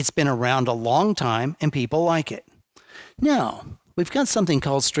good. It's been around a long time, and people like it. Now, we've got something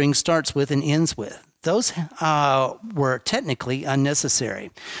called string starts with and ends with. Those were technically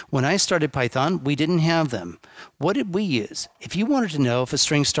unnecessary. When I started Python, we didn't have them. What did we use? If you wanted to know if a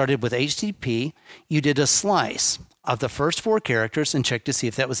string started with HTTP, you did a slice of the first 4 characters and checked to see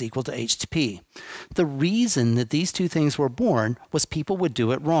if that was equal to HTTP. The reason that these two things were born was people would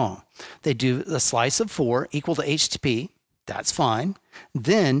do it wrong. They do a slice of 4 equal to HTTP. That's fine.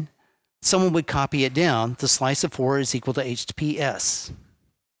 Then someone would copy it down. The slice of 4 is equal to HTTPS.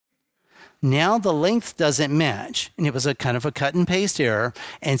 Now the length doesn't match, and it was a kind of a cut and paste error,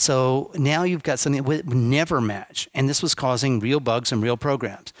 and so now you've got something that would never match, and this was causing real bugs in real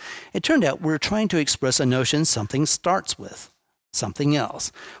programs. It turned out we're trying to express a notion something starts with something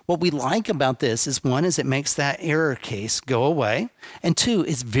else. What we like about this is, one, is it makes that error case go away, and 2,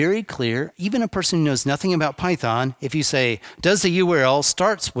 it's very clear, even a person who knows nothing about Python, if you say, does the URL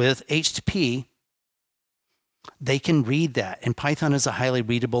starts with HTTP, they can read that, and Python is a highly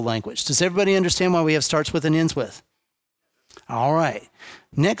readable language. Does everybody understand why we have starts with and ends with? All right.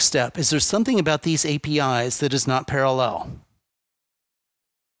 Next step is there's something about these APIs that is not parallel.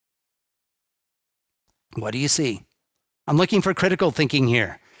 What do you see? I'm looking for critical thinking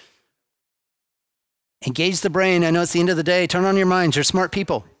here. Engage the brain. I know it's the end of the day. Turn on your minds. You're smart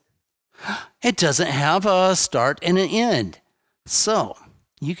people. It doesn't have a start and an end. So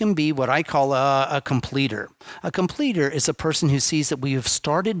you can be what I call a completer. A completer is a person who sees that we have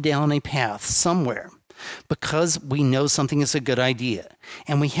started down a path somewhere because we know something is a good idea,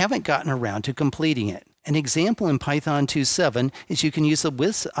 and we haven't gotten around to completing it. An example in Python 2.7 is you can use the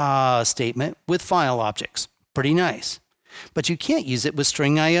with statement with file objects. Pretty nice. But you can't use it with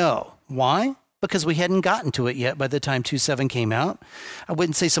string IO. Why? Because we hadn't gotten to it yet by the time 2.7 came out. I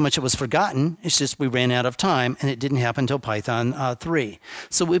wouldn't say so much it was forgotten, it's just we ran out of time, and it didn't happen until Python 3.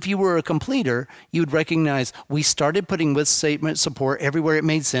 So if you were a completer, you would recognize we started putting with statement support everywhere it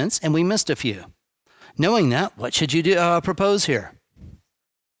made sense, and we missed a few. Knowing that, what should you propose here?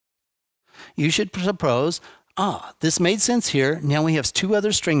 You should propose, this made sense here. Now we have 2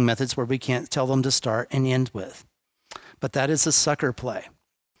 other string methods where we can't tell them to start and end with. But that is a sucker play.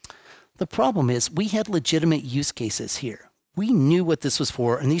 The problem is we had legitimate use cases here. We knew what this was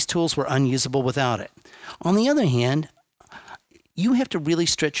for, and these tools were unusable without it. On the other hand, you have to really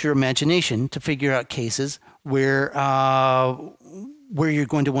stretch your imagination to figure out cases where you're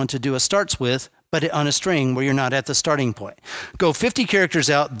going to want to do a starts with, but on a string where you're not at the starting point. Go 50 characters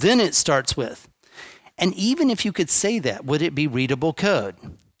out, then it starts with. And even if you could say that, would it be readable code?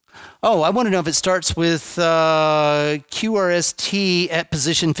 Oh, I want to know if it starts with QRST at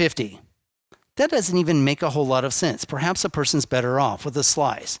position 50. That doesn't even make a whole lot of sense. Perhaps a person's better off with a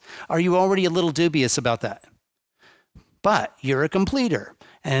slice. Are you already a little dubious about that? But you're a completer.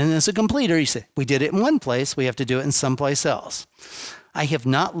 And as a completer, you say, we did it in one place, we have to do it in someplace else. I have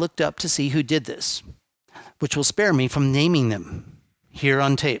not looked up to see who did this, which will spare me from naming them here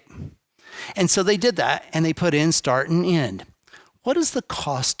on tape. And so they did that, and they put in start and end. What is the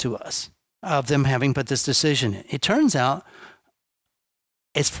cost to us of them having put this decision in? It turns out,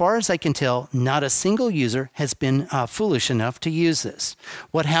 as far as I can tell, not a single user has been foolish enough to use this.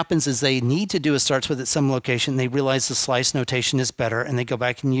 What happens is they need to do a starts with at some location, they realize the slice notation is better, and they go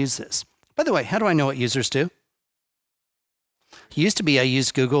back and use this. By the way, how do I know what users do? It used to be I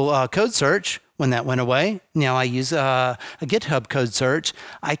used Google code search when that went away. Now I use a GitHub code search.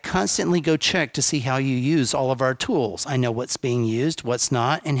 I constantly go check to see how you use all of our tools. I know what's being used, what's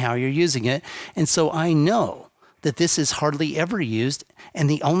not, and how you're using it. And so I know that this is hardly ever used, and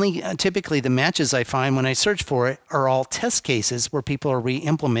the only typically the matches I find when I search for it are all test cases where people are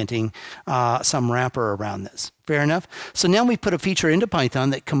re-implementing some wrapper around this. Fair enough? So now we put a feature into Python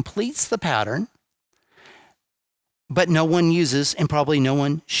that completes the pattern, but no one uses and probably no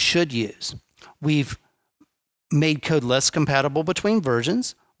one should use. We've made code less compatible between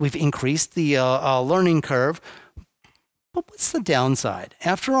versions. We've increased the learning curve. But what's the downside?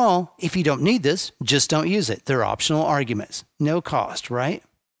 After all, if you don't need this, just don't use it. They're optional arguments. No cost, right?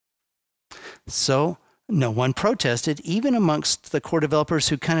 So no one protested, even amongst the core developers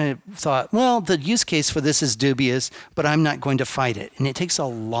who kind of thought, well, the use case for this is dubious, but I'm not going to fight it. And it takes a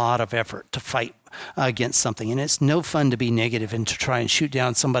lot of effort to fight against something. And it's no fun to be negative and to try and shoot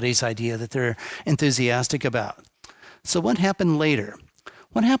down somebody's idea that they're enthusiastic about. So what happened later?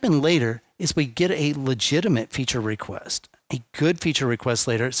 What happened later is we get a legitimate feature request, a good feature request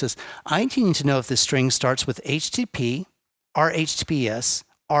later. It says, I need to know if this string starts with HTTP, or HTTPS,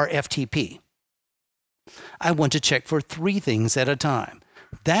 or FTP. I want to check for 3 things at a time.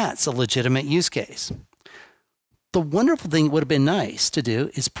 That's a legitimate use case. The wonderful thing that would have been nice to do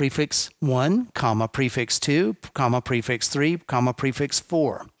is prefix 1, comma, prefix 2, comma, prefix 3, comma, prefix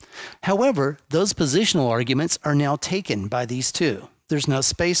 4. However, those positional arguments are now taken by these 2. There's no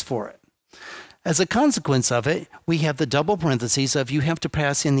space for it. As a consequence of it, we have the double parentheses of you have to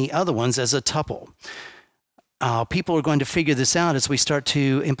pass in the other ones as a tuple. People are going to figure this out as we start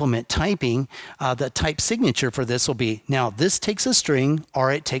to implement typing. The type signature for this will be, now this takes a string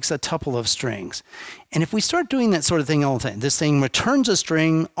or it takes a tuple of strings. And if we start doing that sort of thing all the time, this thing returns a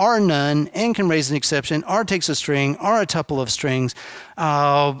string or none and can raise an exception or takes a string or a tuple of strings,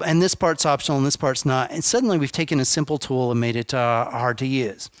 and this part's optional and this part's not, and suddenly we've taken a simple tool and made it hard to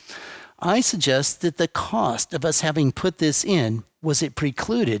use. I suggest that the cost of us having put this in was it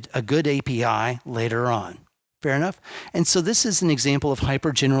precluded a good API later on. Fair enough? And so this is an example of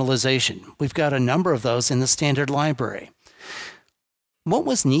hypergeneralization. We've got a number of those in the standard library. What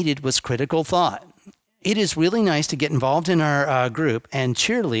was needed was critical thought. It is really nice to get involved in our group and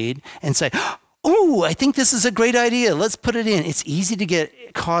cheerlead and say, oh, I think this is a great idea. Let's put it in. It's easy to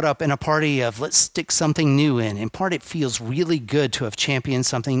get caught up in a party of let's stick something new in. In part, it feels really good to have championed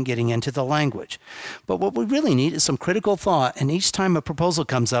something getting into the language. But what we really need is some critical thought. And each time a proposal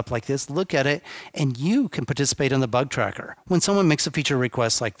comes up like this, look at it, and you can participate on the bug tracker. When someone makes a feature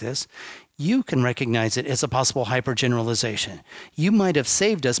request like this, you can recognize it as a possible hypergeneralization. You might have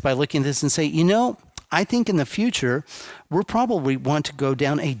saved us by looking at this and say, you know, I think in the future, we'll probably want to go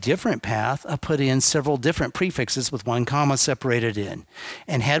down a different path of put in several different prefixes with 1 comma separated in.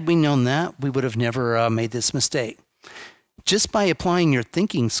 And had we known that, we would have never made this mistake. Just by applying your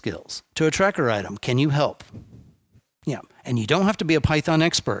thinking skills to a tracker item, can you help? Yeah, and you don't have to be a Python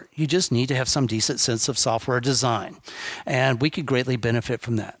expert. You just need to have some decent sense of software design. And we could greatly benefit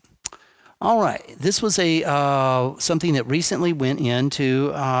from that. All right, this was a something that recently went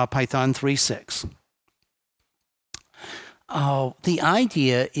into Python 3.6. The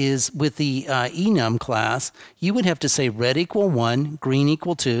idea is with the enum class, you would have to say red equal 1, green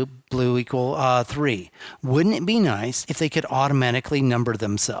equal 2, blue equal 3. Wouldn't it be nice if they could automatically number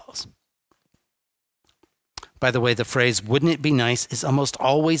themselves? By the way, the phrase, wouldn't it be nice, is almost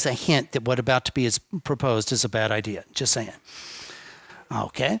always a hint that what about to be proposed is a bad idea. Just saying.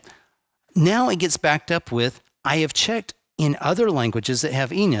 Okay. Now it gets backed up with, I have checked in other languages that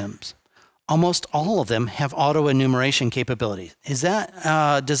have enums. Almost all of them have auto-enumeration capabilities. Does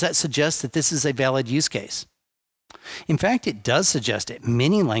that suggest that this is a valid use case? In fact, it does suggest it.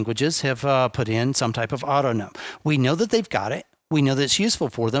 Many languages have put in some type of auto-num. We know that they've got it. We know that it's useful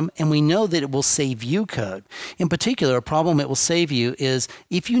for them, and we know that it will save you code. In particular, a problem it will save you is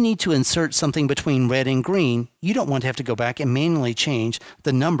if you need to insert something between red and green, you don't want to have to go back and manually change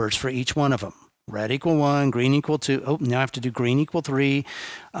the numbers for each one of them. Red equal 1, green equal 2. Oh, now I have to do green equal 3,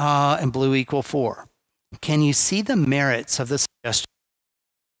 and blue equal 4. Can you see the merits of this suggestion?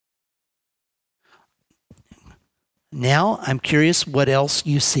 Now I'm curious what else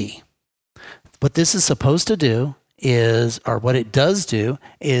you see. What this is supposed to do is, or what it does do,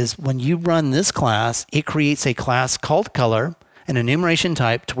 is when you run this class, it creates a class called color, an enumeration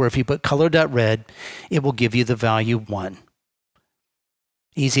type, to where if you put color.red, it will give you the value 1.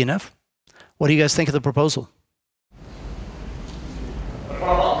 Easy enough? What do you guys think of the proposal? What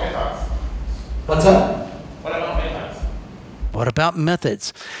about methods? What's up? What about methods? What about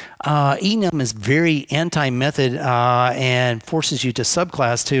methods? Enum is very anti-method and forces you to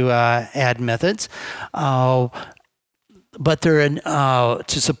subclass to add methods. But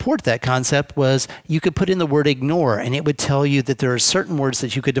to support that concept was you could put in the word ignore, and it would tell you that there are certain words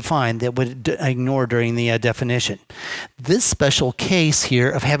that you could define that would ignore during the definition. This special case here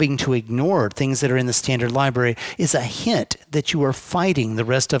of having to ignore things that are in the standard library is a hint that you are fighting the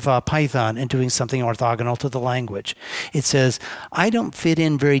rest of Python and doing something orthogonal to the language. It says, I don't fit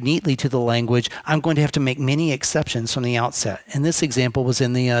in very neatly to the language. I'm going to have to make many exceptions from the outset. And this example was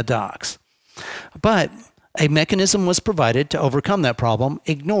in the docs. But a mechanism was provided to overcome that problem,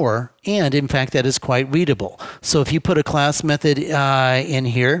 ignore, and in fact that is quite readable. So if you put a class method in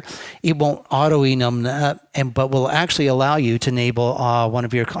here, it won't auto-enum that, but will actually allow you to enable one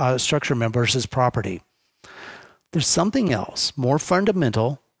of your structure members as property. There's something else more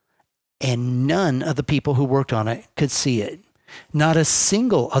fundamental, and none of the people who worked on it could see it. Not a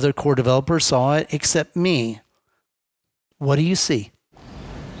single other core developer saw it except me. What do you see?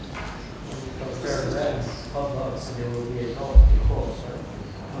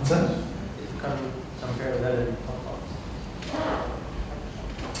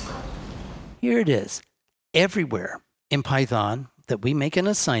 Here it is. Everywhere in Python that we make an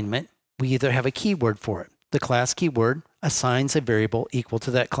assignment, we either have a keyword for it. The class keyword assigns a variable equal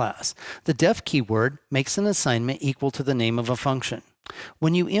to that class. The def keyword makes an assignment equal to the name of a function.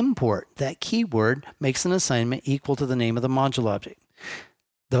 When you import, that keyword makes an assignment equal to the name of the module object.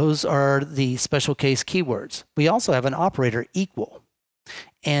 Those are the special case keywords. We also have an operator equal.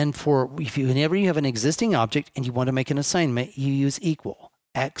 And whenever you have an existing object and you want to make an assignment, you use equal.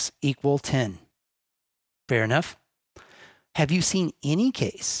 X equal 10. Fair enough? Have you seen any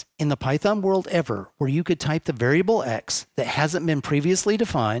case in the Python world ever where you could type the variable X that hasn't been previously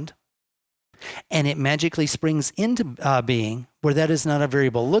defined and it magically springs into being where that is not a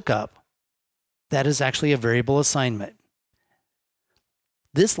variable lookup, that is actually a variable assignment?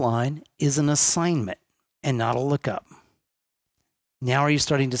 This line is an assignment and not a lookup. Now are you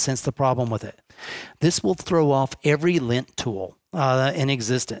starting to sense the problem with it? This will throw off every lint tool in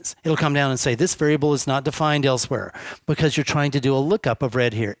existence. It'll come down and say, this variable is not defined elsewhere because you're trying to do a lookup of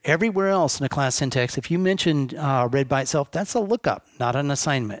red here. Everywhere else in a class syntax, if you mentioned red by itself, that's a lookup, not an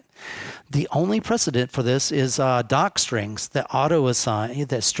assignment. The only precedent for this is doc strings that auto-assign,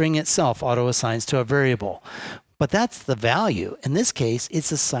 that string itself auto-assigns to a variable. But that's the value. In this case,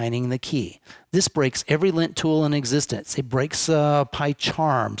 it's assigning the key. This breaks every lint tool in existence. It breaks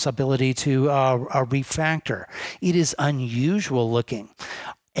PyCharm's ability to refactor. It is unusual looking.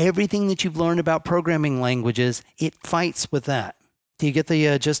 Everything that you've learned about programming languages, it fights with that. Do you get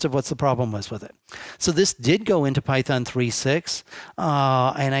the gist of what's the problem was with it? So this did go into Python 3.6,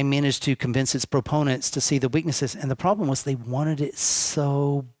 and I managed to convince its proponents to see the weaknesses. And the problem was they wanted it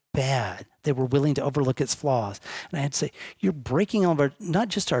so bad. They were willing to overlook its flaws. And I had to say, you're breaking all of our, not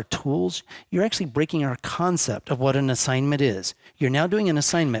just our tools, you're actually breaking our concept of what an assignment is. You're now doing an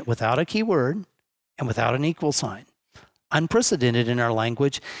assignment without a keyword and without an equal sign. Unprecedented in our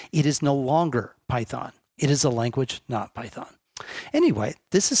language, it is no longer Python. It is a language, not Python. Anyway,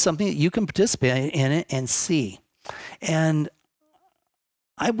 this is something that you can participate in it and see. And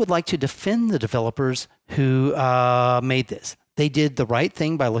I would like to defend the developers who made this. They did the right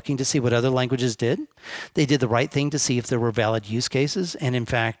thing by looking to see what other languages did. They did the right thing to see if there were valid use cases. And in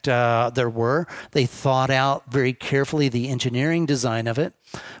fact, there were. They thought out very carefully the engineering design of it.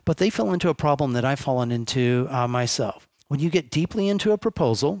 But they fell into a problem that I've fallen into myself. When you get deeply into a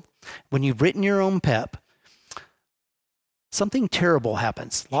proposal, when you've written your own PEP, something terrible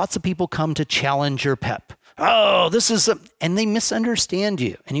happens. Lots of people come to challenge your PEP. Oh, this is, and they misunderstand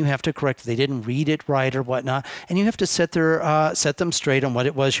you, and you have to correct. They didn't read it right or whatnot, and you have to set them straight on what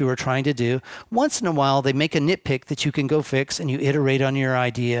it was you were trying to do. Once in a while, they make a nitpick that you can go fix, and you iterate on your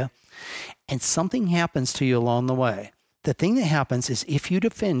idea, and something happens to you along the way. The thing that happens is if you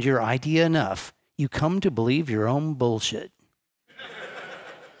defend your idea enough, you come to believe your own bullshit.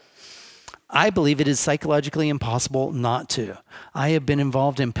 I believe it is psychologically impossible not to. I have been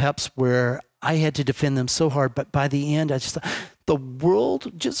involved in PEPs where I had to defend them so hard, but by the end, I just thought, the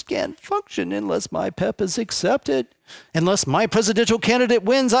world just can't function unless my PEP is accepted. Unless my presidential candidate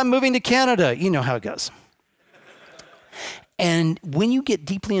wins, I'm moving to Canada. You know how it goes. And when you get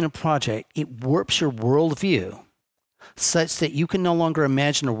deeply in a project, it warps your worldview such that you can no longer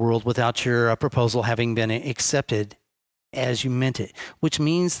imagine a world without your proposal having been accepted as you meant it, which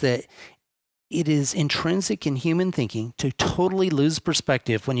means that it is intrinsic in human thinking to totally lose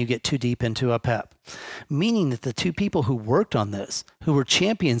perspective when you get too deep into a PEP, meaning that the two people who worked on this, who were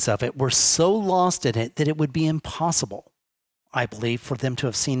champions of it, were so lost in it that it would be impossible, I believe, for them to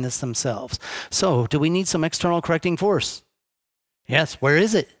have seen this themselves. So, do we need some external correcting force? Yes. Where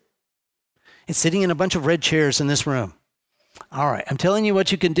is it? It's sitting in a bunch of red chairs in this room. All right, I'm telling you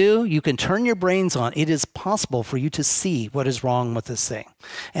what you can do. You can turn your brains on. It is possible for you to see what is wrong with this thing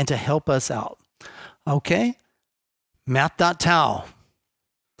and to help us out. Okay? Math.tau.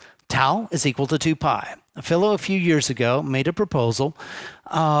 Tau is equal to 2 pi. A fellow a few years ago made a proposal.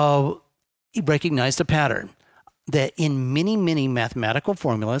 He recognized a pattern that in many, many mathematical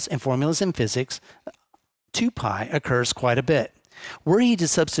formulas and formulas in physics, 2 pi occurs quite a bit. Were he to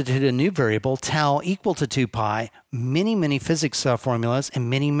substitute a new variable, tau equal to 2 pi, many, many physics formulas and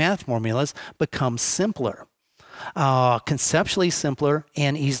many math formulas become simpler. Conceptually simpler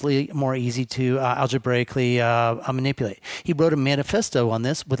and more easy to algebraically manipulate. He wrote a manifesto on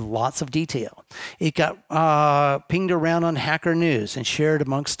this with lots of detail. It got pinged around on Hacker News and shared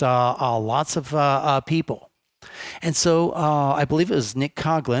amongst lots of people. And so I believe it was Nick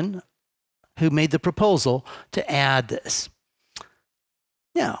Coughlin who made the proposal to add this.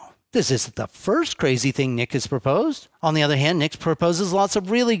 Now, this isn't the first crazy thing Nick has proposed. On the other hand, Nick proposes lots of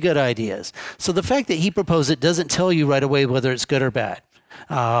really good ideas. So the fact that he proposed it doesn't tell you right away whether it's good or bad.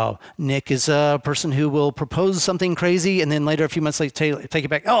 Nick is a person who will propose something crazy and then later, a few months later, take it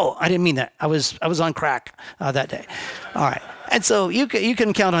back. Oh, I didn't mean that. I was on crack that day. All right. And so you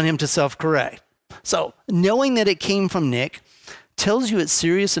can count on him to self-correct. So knowing that it came from Nick tells you it's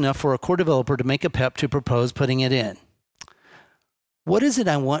serious enough for a core developer to make a PEP to propose putting it in. What is it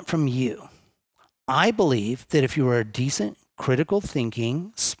I want from you? I believe that if you are a decent, critical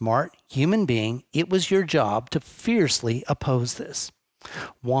thinking, smart human being, it was your job to fiercely oppose this.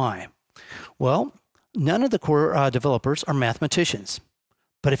 Why? Well, none of the core developers are mathematicians.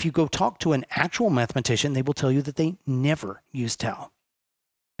 But if you go talk to an actual mathematician, they will tell you that they never use tau.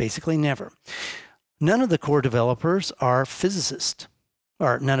 Basically never. None of the core developers are physicists.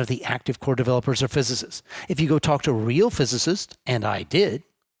 Or none of the active core developers are physicists. If you go talk to a real physicist, and I did,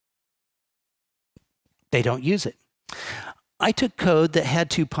 they don't use it. I took code that had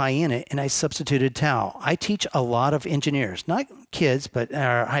 2 pi in it, and I substituted tau. I teach a lot of engineers, not kids, but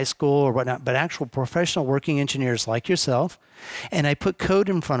high school or whatnot, but actual professional working engineers like yourself. And I put code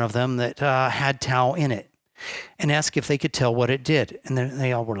in front of them that had tau in it and asked if they could tell what it did. And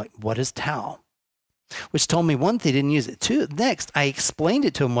they all were like, what is tau? Which told me, one, they didn't use it. Two, next, I explained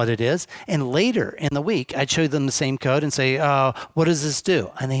it to them what it is. And later in the week, I'd show them the same code and say, what does this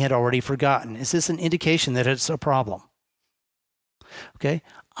do? And they had already forgotten. Is this an indication that it's a problem? Okay.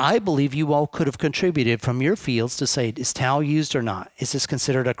 I believe you all could have contributed from your fields to say, is tau used or not? Is this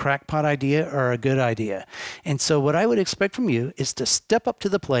considered a crackpot idea or a good idea? And so what I would expect from you is to step up to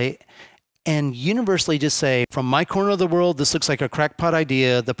the plate and universally just say, from my corner of the world, this looks like a crackpot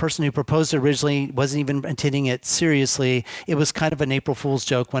idea. The person who proposed it originally wasn't even intending it seriously. It was kind of an April Fool's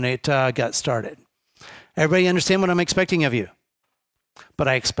joke when it got started. Everybody understand what I'm expecting of you? But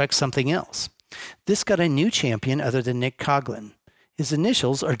I expect something else. This got a new champion other than Nick Coughlin. His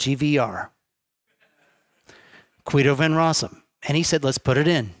initials are GVR. Guido van Rossum. And he said, let's put it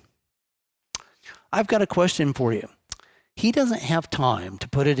in. I've got a question for you. He doesn't have time to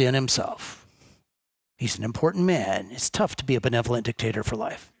put it in himself. He's an important man. It's tough to be a benevolent dictator for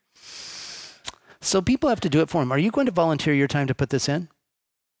life. So people have to do it for him. Are you going to volunteer your time to put this in?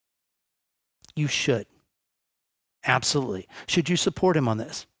 You should. Absolutely. Should you support him on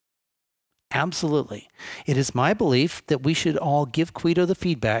this? Absolutely. It is my belief that we should all give Guido the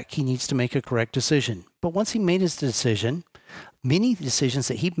feedback he needs to make a correct decision. But once he made his decision, many decisions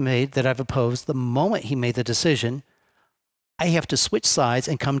that he made that I've opposed, the moment he made the decision, I have to switch sides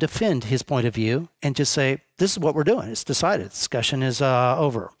and come defend his point of view and just say, this is what we're doing. It's decided. Discussion is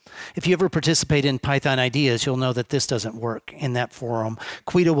over. If you ever participate in Python ideas, you'll know that this doesn't work in that forum.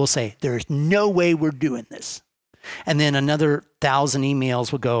 Guido will say, there's no way we're doing this. And then another 1,000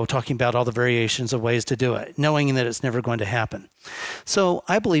 emails will go talking about all the variations of ways to do it, knowing that it's never going to happen. So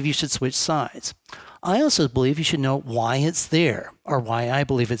I believe you should switch sides. I also believe you should know why it's there, or why I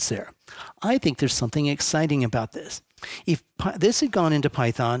believe it's there. I think there's something exciting about this. If this had gone into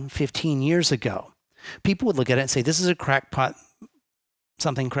Python 15 years ago, people would look at it and say, this is a crackpot,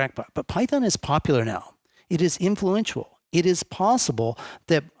 something crackpot. But Python is popular now. It is influential. It is possible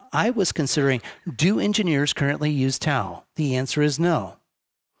that I was considering, do engineers currently use tau? The answer is no.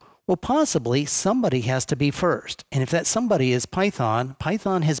 Well, possibly somebody has to be first. And if that somebody is Python,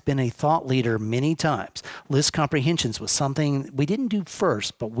 Python has been a thought leader many times. List comprehensions was something we didn't do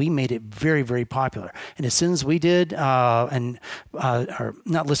first, but we made it very, very popular. And as soon as we did, or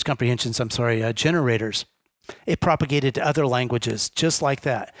not list comprehensions, I'm sorry, generators, it propagated to other languages just like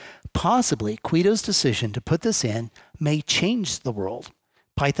that. Possibly Guido's decision to put this in may change the world.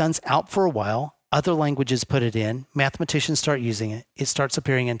 Python's out for a while. Other languages put it in. Mathematicians start using it. It starts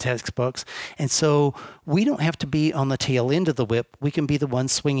appearing in textbooks. And so we don't have to be on the tail end of the whip. We can be the one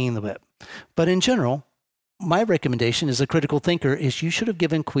swinging the whip. But in general, my recommendation as a critical thinker is you should have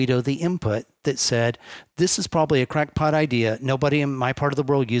given Guido the input that said, this is probably a crackpot idea. Nobody in my part of the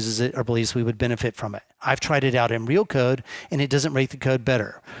world uses it or believes we would benefit from it. I've tried it out in real code and it doesn't make the code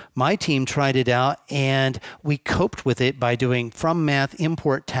better. My team tried it out and we coped with it by doing from math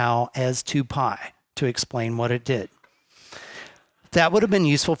import tau as to pi to explain what it did. That would have been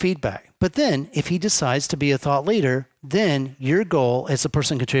useful feedback. But then if he decides to be a thought leader, then your goal as the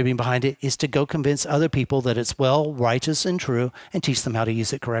person contributing behind it is to go convince other people that it's well, righteous, and true, and teach them how to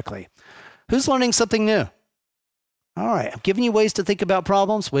use it correctly. Who's learning something new? All right, I'm giving you ways to think about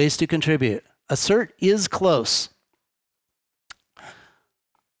problems, ways to contribute. Assert is close.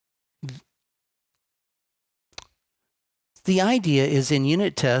 The idea is in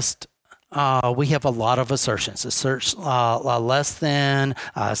unit test, we have a lot of assertions. Assert less than,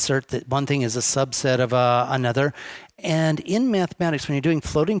 assert that one thing is a subset of another. And in mathematics, when you're doing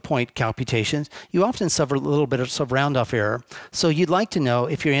floating point computations, you often suffer a little bit of round-off error. So you'd like to know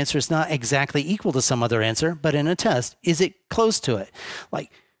if your answer is not exactly equal to some other answer, but in a test, is it close to it?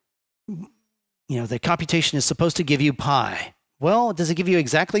 Like, you know, the computation is supposed to give you pi. Well, does it give you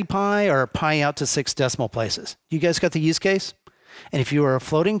exactly pi or pi out to 6 decimal places? You guys got the use case? And if you are a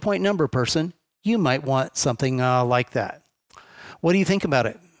floating point number person, you might want something like that. What do you think about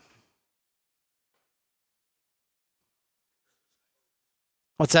it?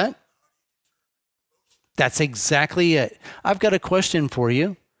 What's that? That's exactly it. I've got a question for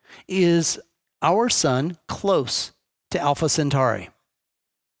you. Is our sun close to Alpha Centauri?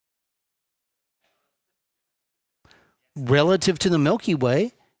 Relative to the Milky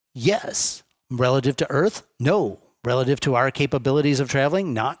Way, yes. Relative to Earth, no. Relative to our capabilities of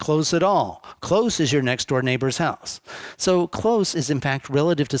traveling, not close at all. Close is your next door neighbor's house. So close is in fact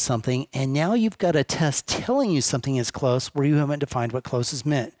relative to something, and now you've got a test telling you something is close where you haven't defined what close is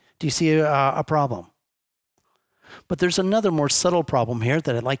meant. Do you see a problem? But there's another more subtle problem here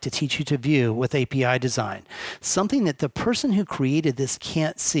that I'd like to teach you to view with API design. Something that the person who created this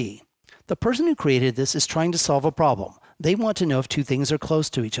can't see. The person who created this is trying to solve a problem. They want to know if two things are close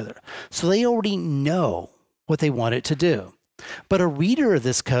to each other. So they already know what they want it to do. But a reader of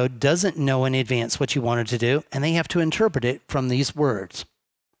this code doesn't know in advance what you want it to do, and they have to interpret it from these words.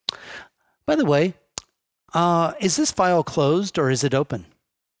 By the way, is this file closed or is it open?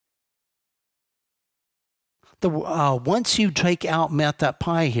 Once you take out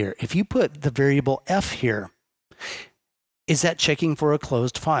math.py here, if you put the variable f here, is that checking for a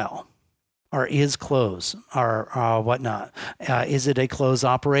closed file? Or is close, or whatnot? Is it a close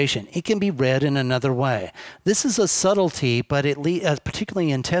operation? It can be read in another way. This is a subtlety, but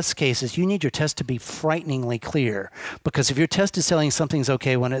particularly in test cases, you need your test to be frighteningly clear. Because if your test is telling something's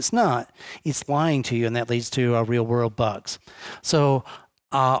okay when it's not, it's lying to you, and that leads to real-world bugs. So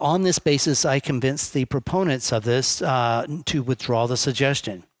on this basis, I convinced the proponents of this to withdraw the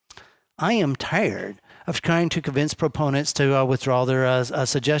suggestion. I am tired of trying to convince proponents to withdraw their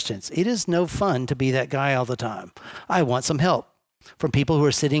suggestions. It is no fun to be that guy all the time. I want some help from people who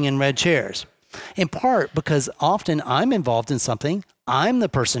are sitting in red chairs. In part because often I'm involved in something. I'm the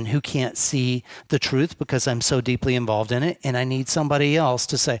person who can't see the truth because I'm so deeply involved in it, and I need somebody else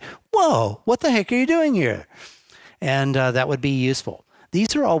to say, whoa, what the heck are you doing here? And that would be useful.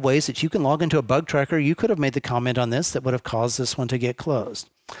 These are all ways that you can log into a bug tracker. You could have made the comment on this that would have caused this one to get closed.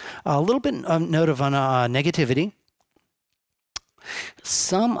 A little bit of note of negativity.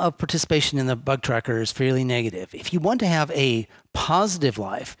 Some of participation in the bug tracker is fairly negative. If you want to have a positive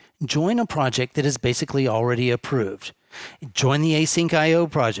life, join a project that is basically already approved. Join the Async IO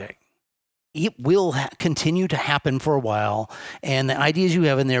project. It will continue to happen for a while, and the ideas you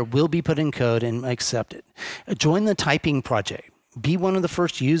have in there will be put in code and accepted. Join the typing project. Be one of the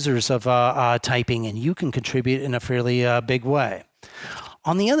first users of typing, and you can contribute in a fairly big way.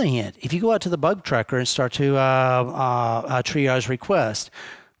 On the other hand, if you go out to the bug tracker and start to triage requests,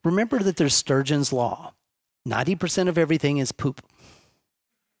 remember that there's Sturgeon's law. 90% of everything is poop.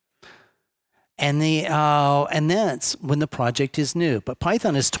 And that's when the project is new. But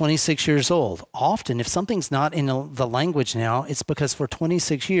Python is 26 years old. Often, if something's not in the language now, it's because for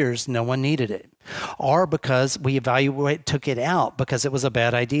 26 years, no one needed it. Or because we took it out because it was a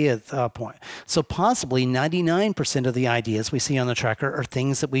bad idea at that point. So possibly 99% of the ideas we see on the tracker are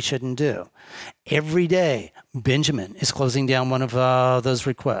things that we shouldn't do. Every day, Benjamin is closing down one of those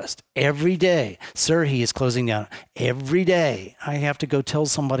requests. Every day, Serhi is closing down. Every day, I have to go tell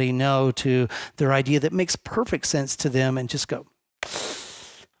somebody no to their idea that makes perfect sense to them and just go,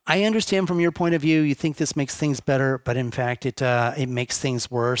 I understand from your point of view, you think this makes things better, but in fact, it makes things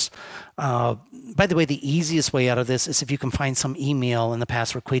worse. By the way, the easiest way out of this is if you can find some email in the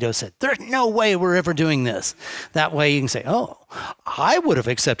past where Guido said, there's no way we're ever doing this. That way you can say, oh, I would have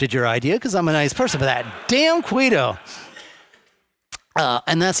accepted your idea because I'm a nice person, but that damn Guido.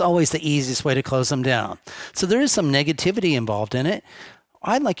 And that's always the easiest way to close them down. So there is some negativity involved in it.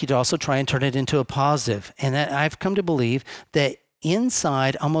 I'd like you to also try and turn it into a positive. And that I've come to believe that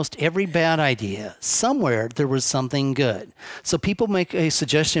inside almost every bad idea, somewhere there was something good. So people make a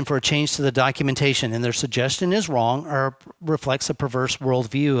suggestion for a change to the documentation, and their suggestion is wrong or reflects a perverse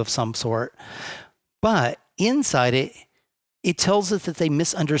worldview of some sort. But inside it, it tells us that they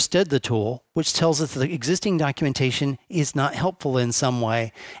misunderstood the tool, which tells us that the existing documentation is not helpful in some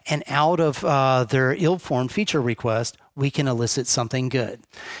way. And out of their ill-formed feature request, we can elicit something good.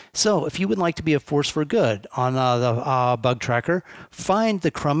 So if you would like to be a force for good on the bug tracker, find the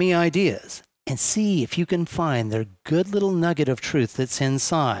crummy ideas and see if you can find their good little nugget of truth that's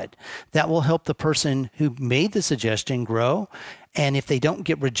inside. That will help the person who made the suggestion grow. And if they don't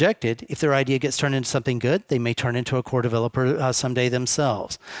get rejected, if their idea gets turned into something good, they may turn into a core developer someday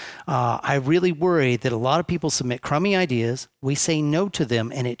themselves. I really worry that a lot of people submit crummy ideas, we say no to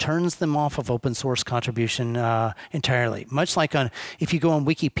them, and it turns them off of open source contribution entirely. Much like if you go on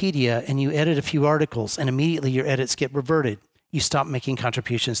Wikipedia and you edit a few articles and immediately your edits get reverted, you stop making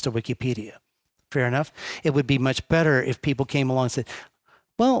contributions to Wikipedia. Fair enough? It would be much better if people came along and said,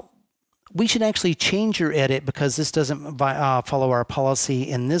 well, we should actually change your edit because this doesn't follow our policy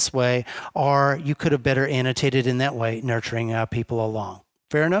in this way, or you could have better annotated in that way, nurturing people along.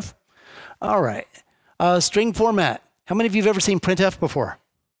 Fair enough? All right. String format. How many of you have ever seen printf before?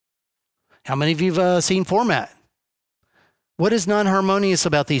 How many of you have seen format? What is non-harmonious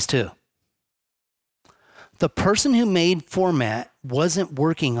about these two? The person who made format wasn't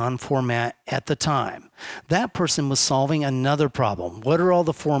working on format at the time. That person was solving another problem. What are all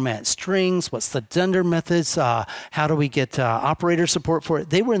the format strings? What's the dunder methods? How do we get operator support for it?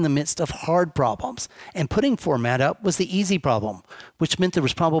 They were in the midst of hard problems. And putting format up was the easy problem, which meant there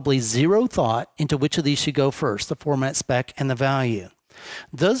was probably zero thought into which of these should go first, the format spec and the value.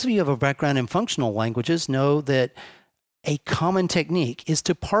 Those of you who have a background in functional languages know that a common technique is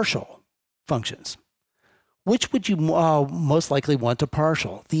to partial functions. Which would you most likely want to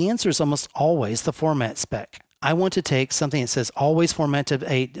partial? The answer is almost always the format spec. I want to take something that says always format to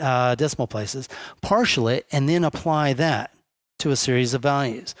 8 decimal places, partial it, and then apply that to a series of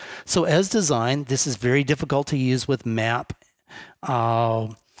values. So as designed, this is very difficult to use with map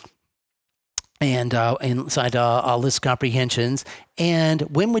and inside list comprehensions. And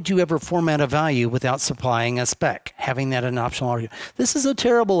when would you ever format a value without supplying a spec, having that an optional argument? This is a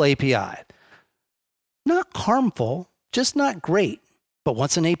terrible API. Not harmful, just not great. But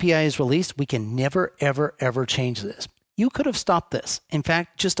once an API is released, we can never, ever, ever change this. You could have stopped this. In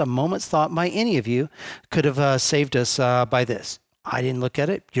fact, just a moment's thought by any of you could have saved us by this. I didn't look at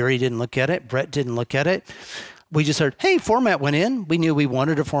it. Yuri didn't look at it. Brett didn't look at it. We just heard, hey, format went in. We knew we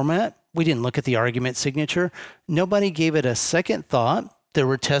wanted a format. We didn't look at the argument signature. Nobody gave it a second thought. There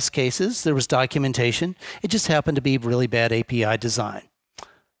were test cases. There was documentation. It just happened to be really bad API design.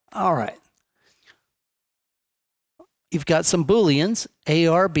 All right. You've got some Booleans. A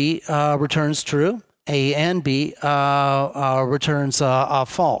or B returns true. A and B returns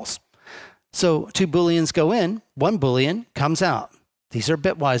false. So 2 Booleans go in, 1 Boolean comes out. These are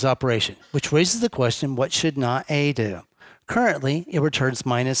bitwise operation, which raises the question, what should not A do? Currently, it returns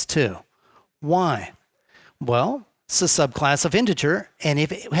 -2. Why? Well, it's a subclass of integer, and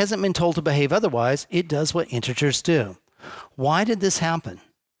if it hasn't been told to behave otherwise, it does what integers do. Why did this happen?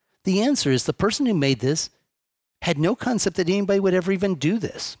 The answer is the person who made this had no concept that anybody would ever even do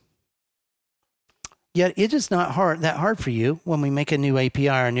this. Yet it is not that hard for you when we make a new API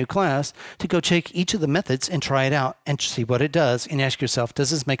or a new class to go check each of the methods and try it out and see what it does and ask yourself, does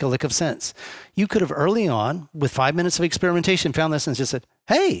this make a lick of sense? You could have early on, with 5 minutes of experimentation, found this and just said,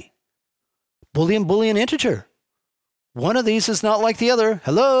 hey, Boolean integer. One of these is not like the other.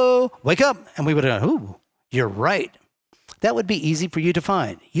 Hello, wake up. And we would have gone, ooh, you're right. That would be easy for you to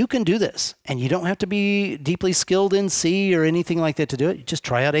find. You can do this, and you don't have to be deeply skilled in C or anything like that to do it. You just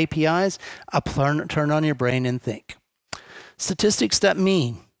try out APIs, turn on your brain, and think.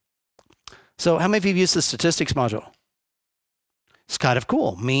 Statistics.mean. So how many of you have used the statistics module? It's kind of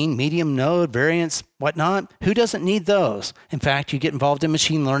cool. Mean, medium, node, variance, whatnot. Who doesn't need those? In fact, you get involved in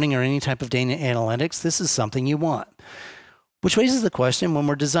machine learning or any type of data analytics, this is something you want. Which raises the question when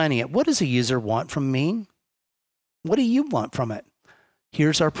we're designing it, what does a user want from mean? What do you want from it?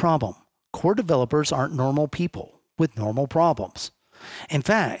 Here's our problem. Core developers aren't normal people with normal problems. In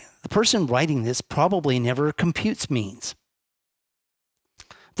fact, the person writing this probably never computes means.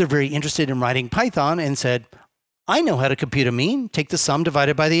 They're very interested in writing Python and said, I know how to compute a mean, take the sum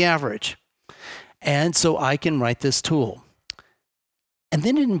divided by the average. And so I can write this tool. And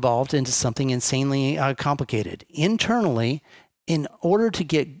then it evolved into something insanely complicated. Internally, in order to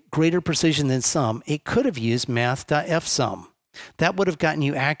get greater precision than sum, it could have used math.fsum. That would have gotten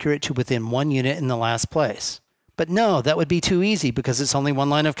you accurate to within 1 unit in the last place. But no, that would be too easy because it's only one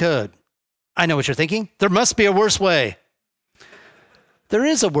line of code. I know what you're thinking. There must be a worse way. There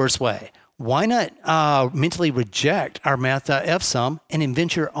is a worse way. Why not mentally reject our math.fsum and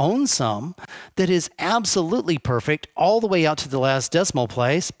invent your own sum that is absolutely perfect all the way out to the last decimal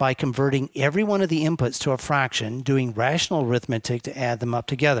place by converting every one of the inputs to a fraction, doing rational arithmetic to add them up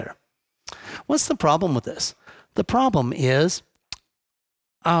together? What's the problem with this? The problem is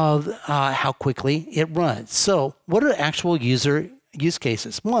how quickly it runs. So what are actual use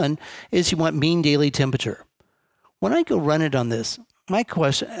cases? One is you want mean daily temperature. When I go run it on this, my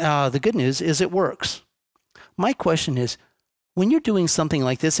question, the good news is it works. My question is, when you're doing something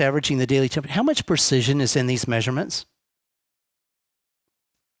like this, averaging the daily temperature, how much precision is in these measurements?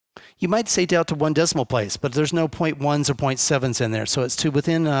 You might say down to 1 decimal place, but there's no 0.1s or 0.7s in there, so it's to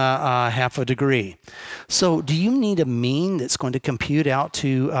within half a degree. So do you need a mean that's going to compute out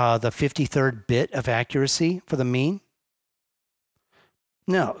to the 53rd bit of accuracy for the mean?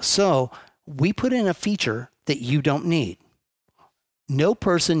 No. So we put in a feature that you don't need. No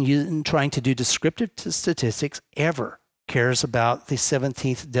person trying to do descriptive statistics ever cares about the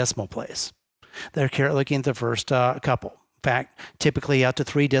 17th decimal place. They're looking at the first couple. In fact, typically out to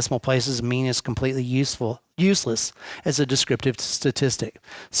 3 decimal places, mean is completely useless as a descriptive statistic.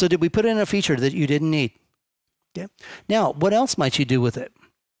 So did we put in a feature that you didn't need? Okay. Now, what else might you do with it?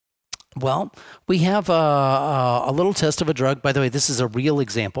 Well, we have a little test of a drug. By the way, this is a real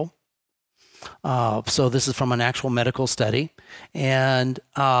example. So this is from an actual medical study. And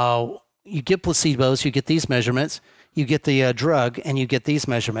you get placebos, you get these measurements, you get the drug, and you get these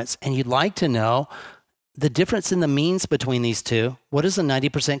measurements. And you'd like to know the difference in the means between these two. What is a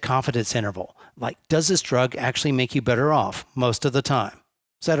 90% confidence interval? Like, does this drug actually make you better off most of the time?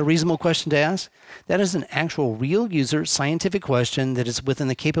 Is that a reasonable question to ask? That is an actual real user scientific question that is within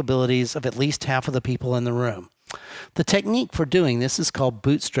the capabilities of at least half of the people in the room. The technique for doing this is called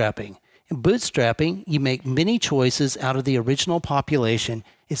bootstrapping. In bootstrapping, you make many choices out of the original population.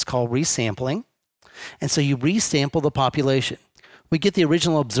 It's called resampling. And so you resample the population. We get the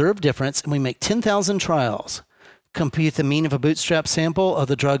original observed difference, and we make 10,000 trials. Compute the mean of a bootstrap sample of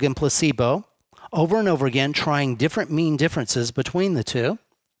the drug and placebo, over and over again, trying different mean differences between the two,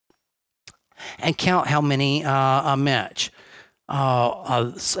 and count how many match.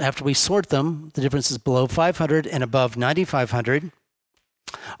 After we sort them, the difference is below 500 and above 9,500.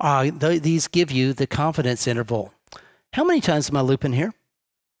 These give you the confidence interval. How many times am I looping here?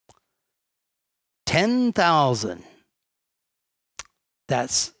 10,000.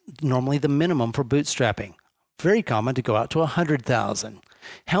 That's normally the minimum for bootstrapping. Very common to go out to 100,000.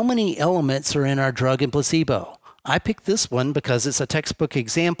 How many elements are in our drug and placebo? I picked this one because it's a textbook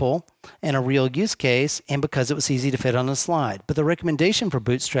example and a real use case, and because it was easy to fit on a slide. But the recommendation for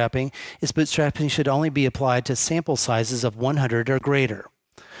bootstrapping is bootstrapping should only be applied to sample sizes of 100 or greater,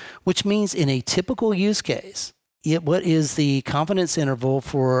 which means in a typical use case, what is the confidence interval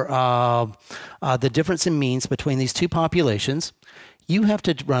for the difference in means between these two populations? You have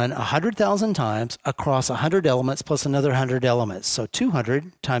to run 100,000 times across 100 elements plus another 100 elements. So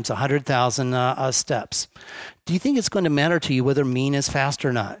 200 times 100,000 steps. Do you think it's going to matter to you whether mean is fast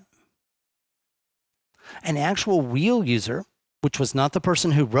or not? An actual real user, which was not the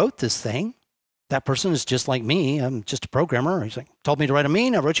person who wrote this thing, that person is just like me. I'm just a programmer. He's like, told me to write a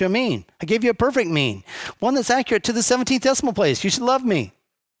mean. I wrote you a mean. I gave you a perfect mean. One that's accurate to the 17th decimal place. You should love me.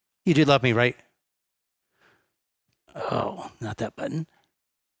 You do love me, right? Oh, not that button.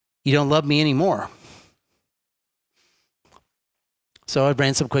 You don't love me anymore. So I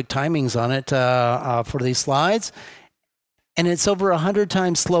ran some quick timings on it for these slides. And it's over 100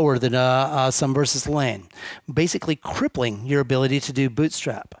 times slower than sum versus len, basically crippling your ability to do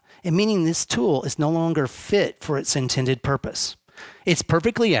bootstrap. And meaning this tool is no longer fit for its intended purpose. It's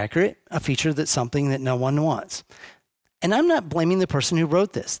perfectly accurate, a feature that's something that no one wants. And I'm not blaming the person who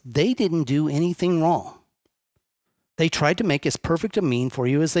wrote this. They didn't do anything wrong. They tried to make as perfect a mean for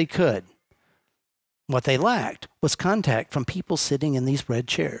you as they could. What they lacked was contact from people sitting in these red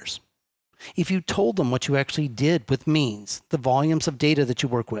chairs. If you told them what you actually did with means, the volumes of data that you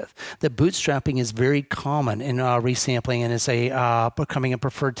work with, that bootstrapping is very common in resampling and is becoming a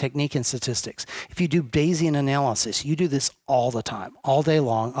preferred technique in statistics. If you do Bayesian analysis, you do this all the time, all day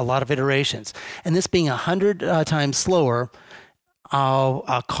long, a lot of iterations. And this being 100 times slower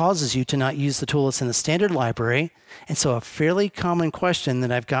causes you to not use the tool that's in the standard library. And so a fairly common question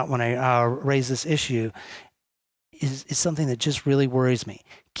that I've got when I raise this issue is something that just really worries me.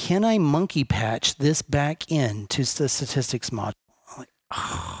 Can I monkey patch this back into the statistics module? Like,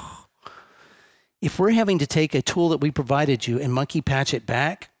 oh. If we're having to take a tool that we provided you and monkey patch it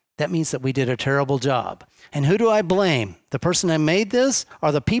back, that means that we did a terrible job. And who do I blame? The person that made this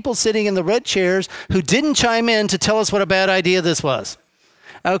or the people sitting in the red chairs who didn't chime in to tell us what a bad idea this was?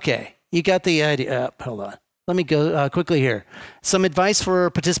 Okay, you got the idea. Hold on. Let me go quickly here. Some advice for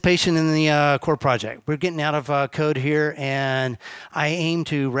participation in the core project. We're getting out of code here, and I aim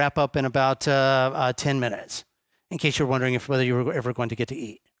to wrap up in about 10 minutes, in case you're wondering whether you were ever going to get to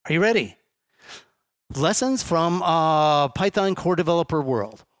eat. Are you ready? Lessons from Python core developer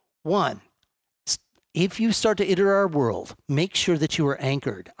world. 1, if you start to iterate our world, make sure that you are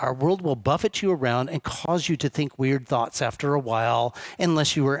anchored. Our world will buffet you around and cause you to think weird thoughts after a while,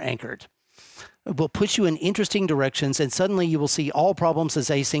 unless you are anchored. It will push you in interesting directions, and suddenly you will see all problems as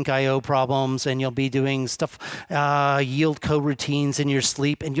async IO problems, and you'll be doing stuff, yield coroutines in your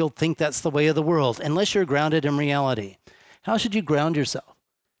sleep, and you'll think that's the way of the world, unless you're grounded in reality. How should you ground yourself?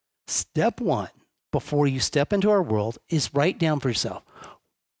 Step 1, before you step into our world, is write down for yourself,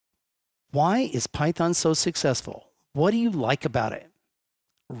 why is Python so successful? What do you like about it?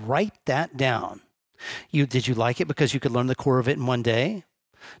 Write that down. Did you like it because you could learn the core of it in one day?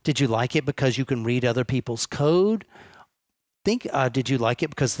 Did you like it because you can read other people's code? Did you like it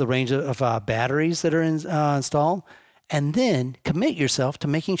because of the range of batteries that are installed? And then commit yourself to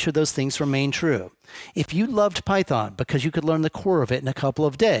making sure those things remain true. If you loved Python because you could learn the core of it in a couple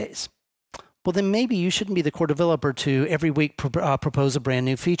of days, well, then maybe you shouldn't be the core developer to every week propose a brand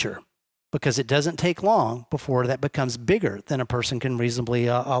new feature, because it doesn't take long before that becomes bigger than a person can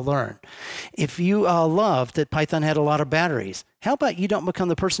reasonably learn. If you love that Python had a lot of batteries, how about you don't become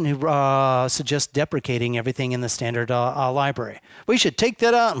the person who suggests deprecating everything in the standard library? We should take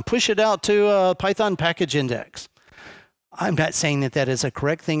that out and push it out to Python package index. I'm not saying that that is a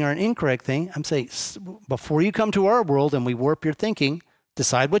correct thing or an incorrect thing. I'm saying before you come to our world and we warp your thinking,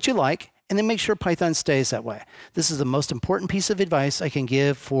 decide what you like, and then make sure Python stays that way. This is the most important piece of advice I can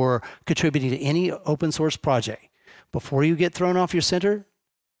give for contributing to any open source project. Before you get thrown off your center,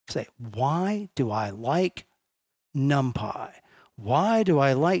 say, why do I like NumPy? Why do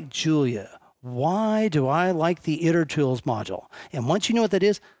I like Julia? Why do I like the itertools module? And once you know what that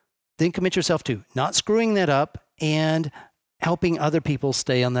is, then commit yourself to not screwing that up and helping other people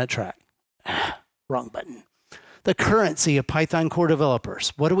stay on that track. Wrong button. The currency of Python core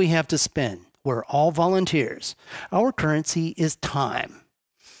developers. What do we have to spend? We're all volunteers. Our currency is time.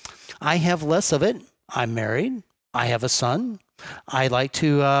 I have less of it. I'm married. I have a son. I like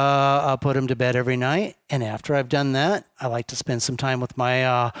to put him to bed every night. And after I've done that, I like to spend some time with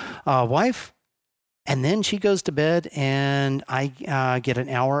my wife. And then she goes to bed, and I get an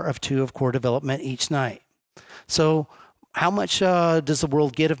hour or 2 of core development each night. So how much does the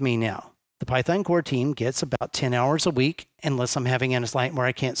world get of me now? The Python core team gets about 10 hours a week, unless I'm having a night where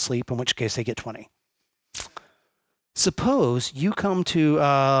I can't sleep, in which case they get 20. Suppose you come to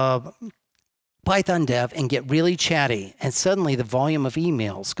Python dev and get really chatty, and suddenly the volume of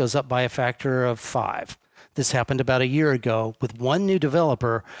emails goes up by a factor of 5. This happened about a year ago with one new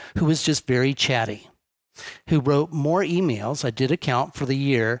developer who was just very chatty, who wrote more emails, I did a count for the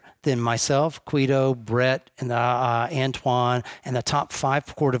year, than myself, Guido, Brett, and Antoine, and the top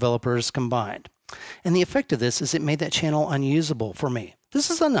 5 core developers combined. And the effect of this is it made that channel unusable for me. This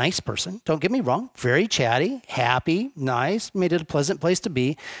is a nice person, don't get me wrong, very chatty, happy, nice, made it a pleasant place to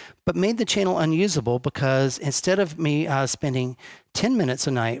be, but made the channel unusable because instead of me spending 10 minutes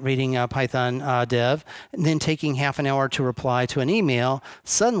a night reading Python dev and then taking half an hour to reply to an email,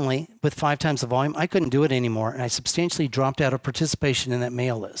 suddenly, with 5 times the volume, I couldn't do it anymore, and I substantially dropped out of participation in that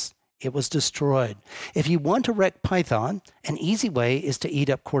mail list. It was destroyed. If you want to wreck Python, an easy way is to eat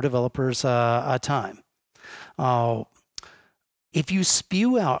up core developers' time. If you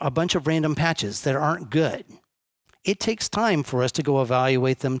spew out a bunch of random patches that aren't good, it takes time for us to go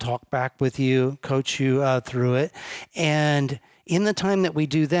evaluate them, talk back with you, coach you through it. And in the time that we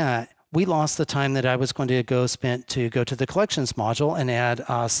do that, we lost the time that I was going to go to the collections module and add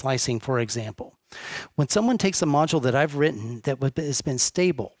slicing, for example. When someone takes a module that I've written that has been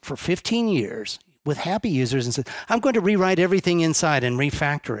stable for 15 years with happy users and says, I'm going to rewrite everything inside and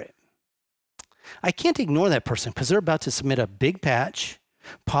refactor it. I can't ignore that person because they're about to submit a big patch.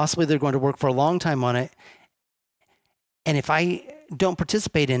 Possibly they're going to work for a long time on it. And if I don't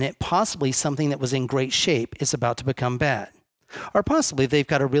participate in it, possibly something that was in great shape is about to become bad. Or possibly they've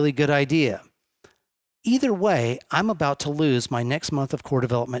got a really good idea. Either way, I'm about to lose my next month of core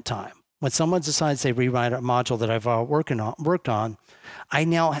development time. When someone decides they rewrite a module that I've worked on,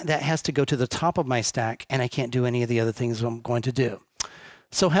 that has to go to the top of my stack, and I can't do any of the other things I'm going to do.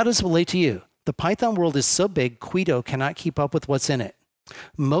 So how does it relate to you? The Python world is so big, Guido cannot keep up with what's in it.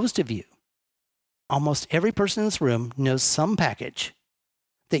 Most of you, almost every person in this room, knows some package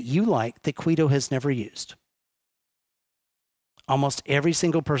that you like that Guido has never used. Almost every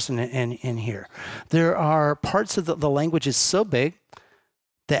single person in here. There are parts of the language is so big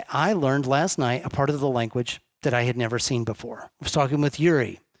that I learned last night a part of the language that I had never seen before. I was talking with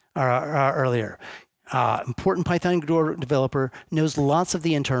Yuri earlier. Important Python developer, knows lots of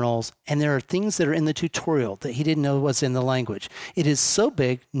the internals, and there are things that are in the tutorial that he didn't know was in the language. It is so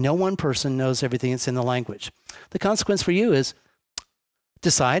big, no one person knows everything that's in the language. The consequence for you is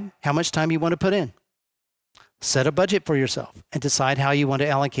decide how much time you want to put in. Set a budget for yourself and decide how you want to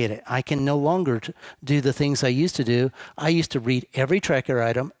allocate it. I can no longer do the things I used to do. I used to read every tracker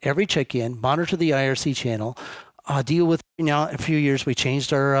item, every check-in, monitor the IRC channel, deal with, a few years we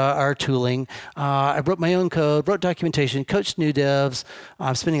changed our tooling. I wrote my own code, wrote documentation, coached new devs.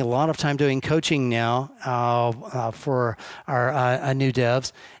 I'm spending a lot of time doing coaching now for our new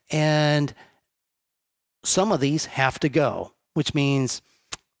devs. And some of these have to go, which means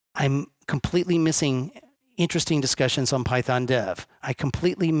I'm completely missing interesting discussions on Python dev. I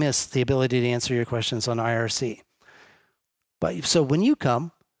completely miss the ability to answer your questions on IRC. But so when you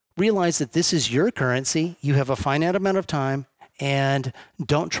come, realize that this is your currency. You have a finite amount of time, and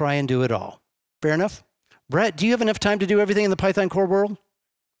don't try and do it all. Fair enough? Brett, do you have enough time to do everything in the Python core world?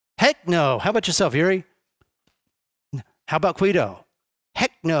 Heck no. How about yourself, Yuri? How about Guido?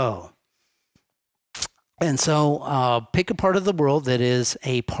 Heck no. And so pick a part of the world that is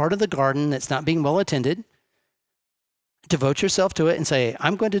a part of the garden that's not being well attended. Devote yourself to it and say,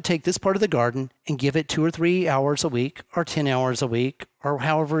 I'm going to take this part of the garden and give it 2 or 3 hours a week or 10 hours a week or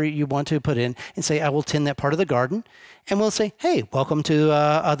however you want to put in and say, I will tend that part of the garden. And we'll say, hey, welcome to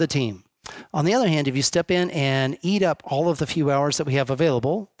the team. On the other hand, if you step in and eat up all of the few hours that we have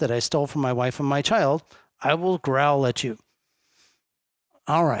available that I stole from my wife and my child, I will growl at you.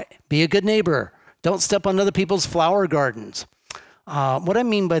 All right. Be a good neighbor. Don't step on other people's flower gardens. What I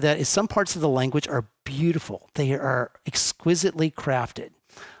mean by that is some parts of the language are beautiful. They are exquisitely crafted.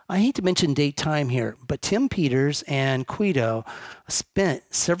 I hate to mention date time here, but Tim Peters and Guido spent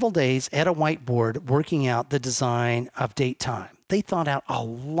several days at a whiteboard working out the design of date time. They thought out a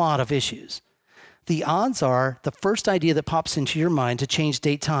lot of issues. The odds are the first idea that pops into your mind to change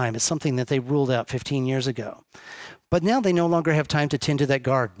date time is something that they ruled out 15 years ago. But now they no longer have time to tend to that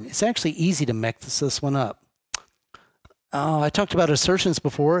garden. It's actually easy to mess this one up. I talked about assertions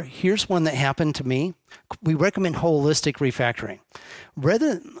before. Here's one that happened to me. We recommend holistic refactoring.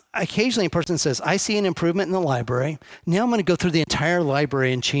 Occasionally a person says, I see an improvement in the library. Now I'm going to go through the entire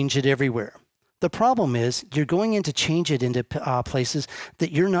library and change it everywhere. The problem is you're going in to change it into places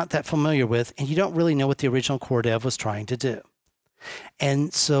that you're not that familiar with, and you don't really know what the original core dev was trying to do.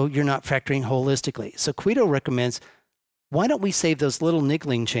 And so you're not factoring holistically. So Guido recommends, why don't we save those little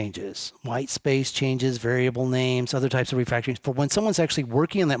niggling changes, white space changes, variable names, other types of refactoring, for when someone's actually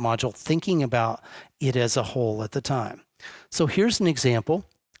working on that module, thinking about it as a whole at the time. So here's an example.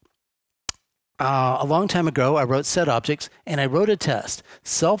 A long time ago, I wrote set objects, and I wrote a test,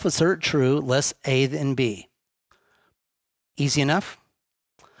 self-assert true, less A than B. Easy enough?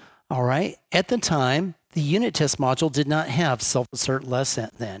 All right. At the time, the unit test module did not have self-assert less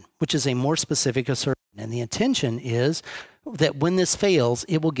than, which is a more specific assertion. And the intention is that when this fails,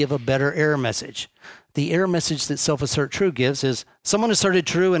 it will give a better error message. The error message that self-assert true gives is someone asserted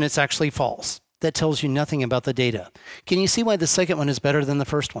true and it's actually false. That tells you nothing about the data. Can you see why the second one is better than the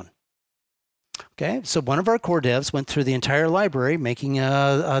first one? Okay, so one of our core devs went through the entire library making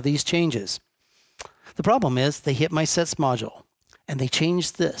these changes. The problem is they hit my sets module and they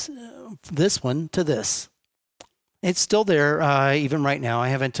changed this one to this. It's still there even right now. I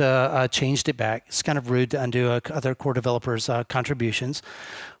haven't changed it back. It's kind of rude to undo other core developers' contributions.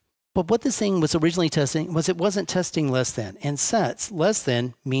 But what this thing was originally testing was it wasn't testing less than. And sets less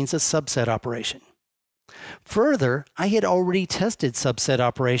than means a subset operation. Further, I had already tested subset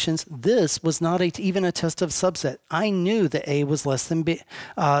operations. This was not even a test of subset. I knew that A was less than B,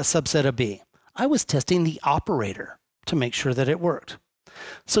 subset of B. I was testing the operator to make sure that it worked.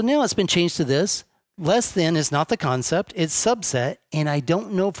 So now it's been changed to this. Less than is not the concept, it's subset, and I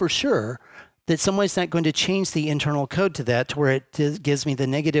don't know for sure that someone's not going to change the internal code to that to where it gives me the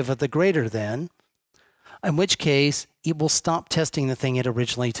negative of the greater than, in which case it will stop testing the thing it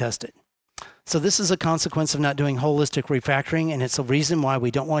originally tested. So this is a consequence of not doing holistic refactoring, and it's a reason why we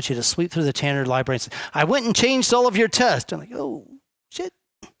don't want you to sweep through the standard library and say, I went and changed all of your tests. I'm like, oh, shit.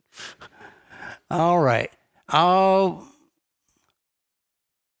 All right.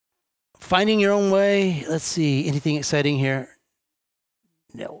 Finding your own way. Let's see. Anything exciting here?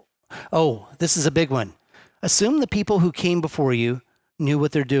 No. Oh, this is a big one. Assume the people who came before you knew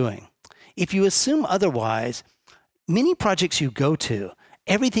what they're doing. If you assume otherwise, many projects you go to,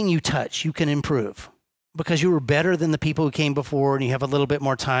 everything you touch, you can improve because you were better than the people who came before and you have a little bit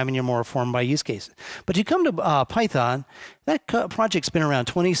more time and you're more informed by use cases. But you come to Python, that project's been around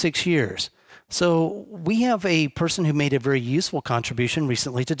 26 years. So we have a person who made a very useful contribution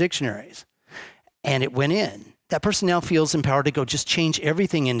recently to dictionaries, and it went in. That person now feels empowered to go just change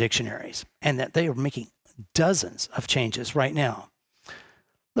everything in dictionaries, and that they are making dozens of changes right now.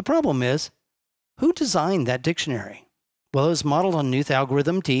 The problem is, who designed that dictionary? Well, it was modeled on Knuth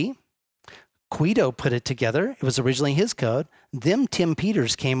algorithm D. Guido put it together. It was originally his code. Then Tim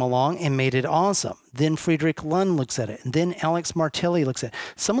Peters came along and made it awesome. Then Friedrich Lund looks at it. And then Alex Martelli looks at it.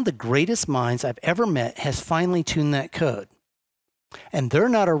 Some of the greatest minds I've ever met has finely tuned that code. And they're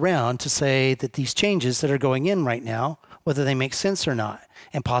not around to say that these changes that are going in right now, whether they make sense or not,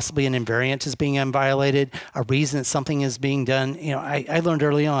 and possibly an invariant is being violated, a reason that something is being done. You know, I learned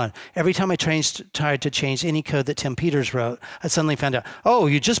early on, every time I tried to change any code that Tim Peters wrote, I suddenly found out, oh,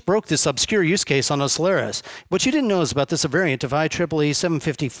 you just broke this obscure use case on a Solaris. What you didn't know is about this invariant of IEEE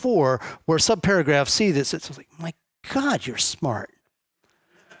 754, where subparagraph C that says, like, my God, you're smart.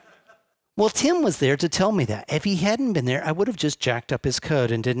 Well, Tim was there to tell me that. If he hadn't been there, I would have just jacked up his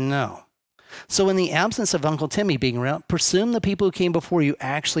code and didn't know. So in the absence of Uncle Timmy being around, presume the people who came before you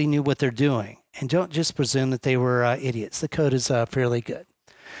actually knew what they're doing. And don't just presume that they were idiots. The code is fairly good.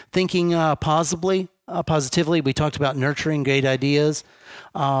 Thinking positively, we talked about nurturing great ideas.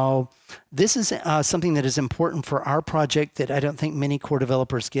 This is something that is important for our project that I don't think many core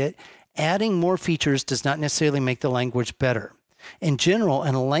developers get. Adding more features does not necessarily make the language better. In general,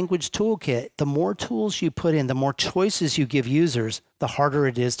 in a language toolkit, the more tools you put in, the more choices you give users, the harder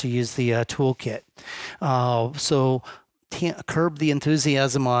it is to use the toolkit. So curb the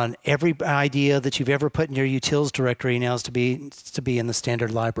enthusiasm on every idea that you've ever put in your utils directory now is to be in the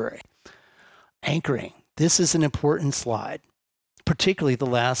standard library. Anchoring. This is an important slide, particularly the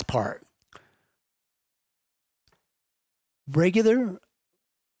last part. Regular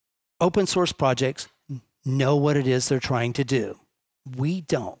open source projects know what it is they're trying to do. We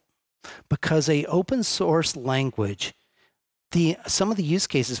don't. Because a open source language, some of the use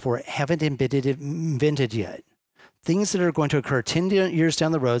cases for it haven't invented yet. Things that are going to occur 10 years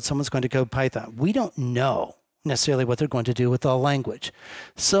down the road, someone's going to code Python. We don't know necessarily what they're going to do with the language.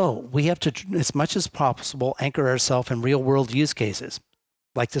 So we have to, as much as possible, anchor ourselves in real world use cases,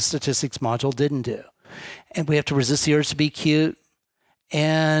 like the statistics module didn't do. And we have to resist the urge to be cute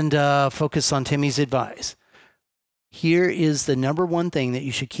and focus on Timmy's advice. Here is the number one thing that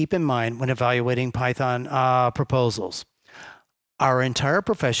you should keep in mind when evaluating Python proposals. Our entire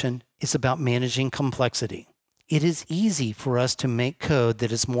profession is about managing complexity. It is easy for us to make code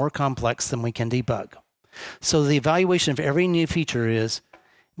that is more complex than we can debug. So the evaluation of every new feature is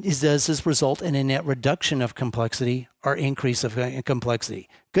does this result in a net reduction of complexity or increase of complexity?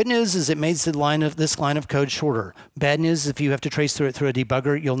 Good news is it makes this line of code shorter. Bad news is if you have to trace through it through a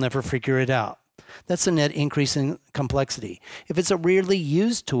debugger, you'll never figure it out. That's a net increase in complexity. If it's a rarely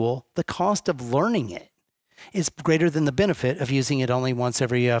used tool, the cost of learning it is greater than the benefit of using it only once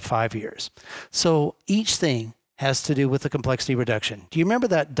every 5 years. So each thing has to do with the complexity reduction. Do you remember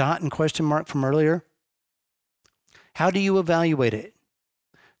that dot and question mark from earlier? How do you evaluate it?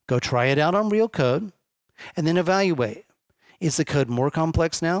 Go try it out on real code and then evaluate. Is the code more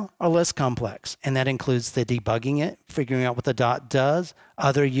complex now or less complex? And that includes the debugging it, figuring out what the dot does,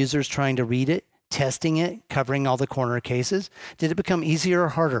 other users trying to read it, testing it, covering all the corner cases. Did it become easier or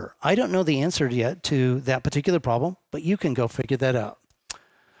harder? I don't know the answer yet to that particular problem, but you can go figure that out.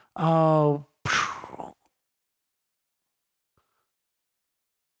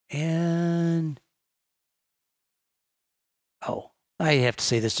 I have to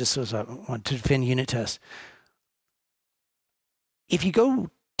say this just as I want to defend unit tests. If you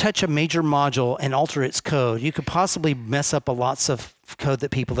go touch a major module and alter its code, you could possibly mess up lots of code that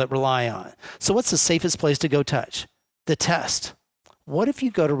people that rely on. So what's the safest place to go touch? The test. What if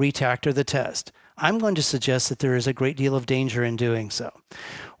you go to refactor the test? I'm going to suggest that there is a great deal of danger in doing so.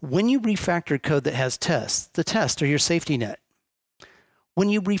 When you refactor code that has tests, the tests are your safety net. When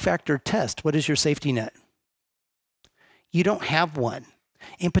you refactor test, what is your safety net? You don't have one.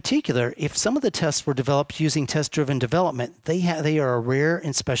 In particular, if some of the tests were developed using test-driven development, they are a rare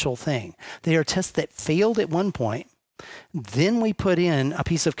and special thing. They are tests that failed at one point. Then we put in a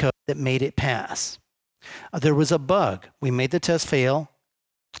piece of code that made it pass. There was a bug. We made the test fail,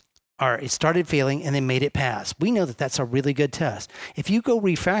 or it started failing and then made it pass. We know that that's a really good test. If you go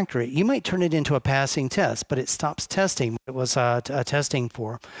refactor it, you might turn it into a passing test, but it stops testing what it was testing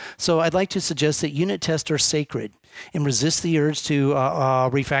for. So I'd like to suggest that unit tests are sacred and resist the urge to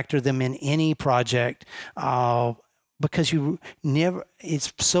refactor them in any project because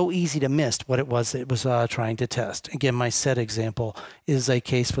it's so easy to miss what it was that it was trying to test. Again, my set example is a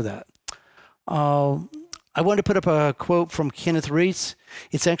case for that. I wanted to put up a quote from Kenneth Reitz.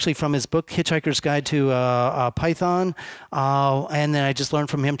 It's actually from his book, Hitchhiker's Guide to Python. And then I just learned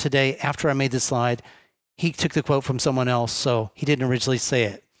from him today after I made this slide. He took the quote from someone else, so he didn't originally say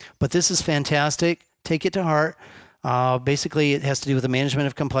it. But this is fantastic. Take it to heart. Basically, it has to do with the management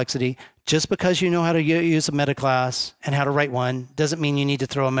of complexity. Just because you know how to use a meta class and how to write one doesn't mean you need to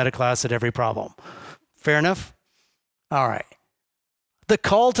throw a meta class at every problem. Fair enough? All right. The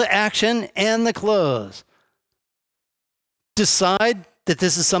call to action and the close. Decide that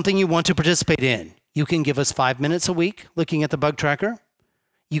this is something you want to participate in. You can give us 5 minutes a week looking at the bug tracker.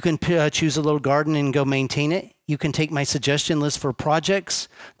 You can choose a little garden and go maintain it. You can take my suggestion list for projects.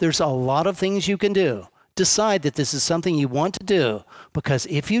 There's a lot of things you can do. Decide that this is something you want to do, because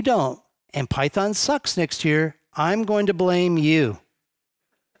if you don't, and Python sucks next year, I'm going to blame you.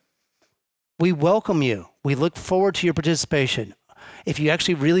 We welcome you. We look forward to your participation. If you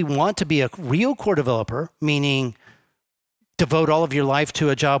actually really want to be a real core developer, meaning devote all of your life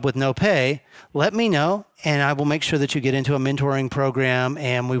to a job with no pay, let me know, and I will make sure that you get into a mentoring program,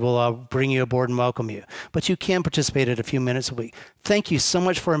 and we will bring you aboard and welcome you. But you can participate at a few minutes a week. Thank you so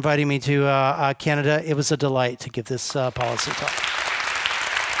much for inviting me to Canada. It was a delight to give this policy talk.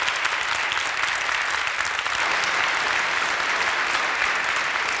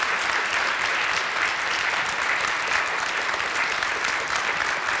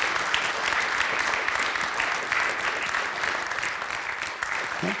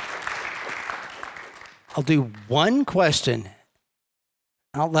 I'll do one question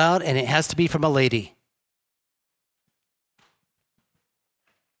out loud, and it has to be from a lady.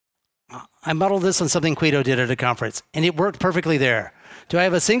 I modeled this on something Guido did at a conference, and it worked perfectly there. Do I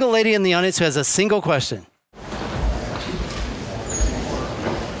have a single lady in the audience who has a single question?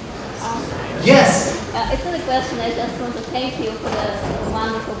 Yes? It's not a question. I just want to thank you for the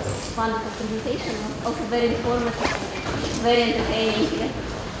wonderful presentation. Also very informative, very entertaining.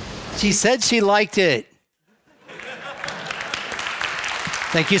 She said she liked it.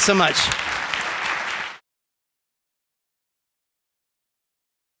 Thank you so much.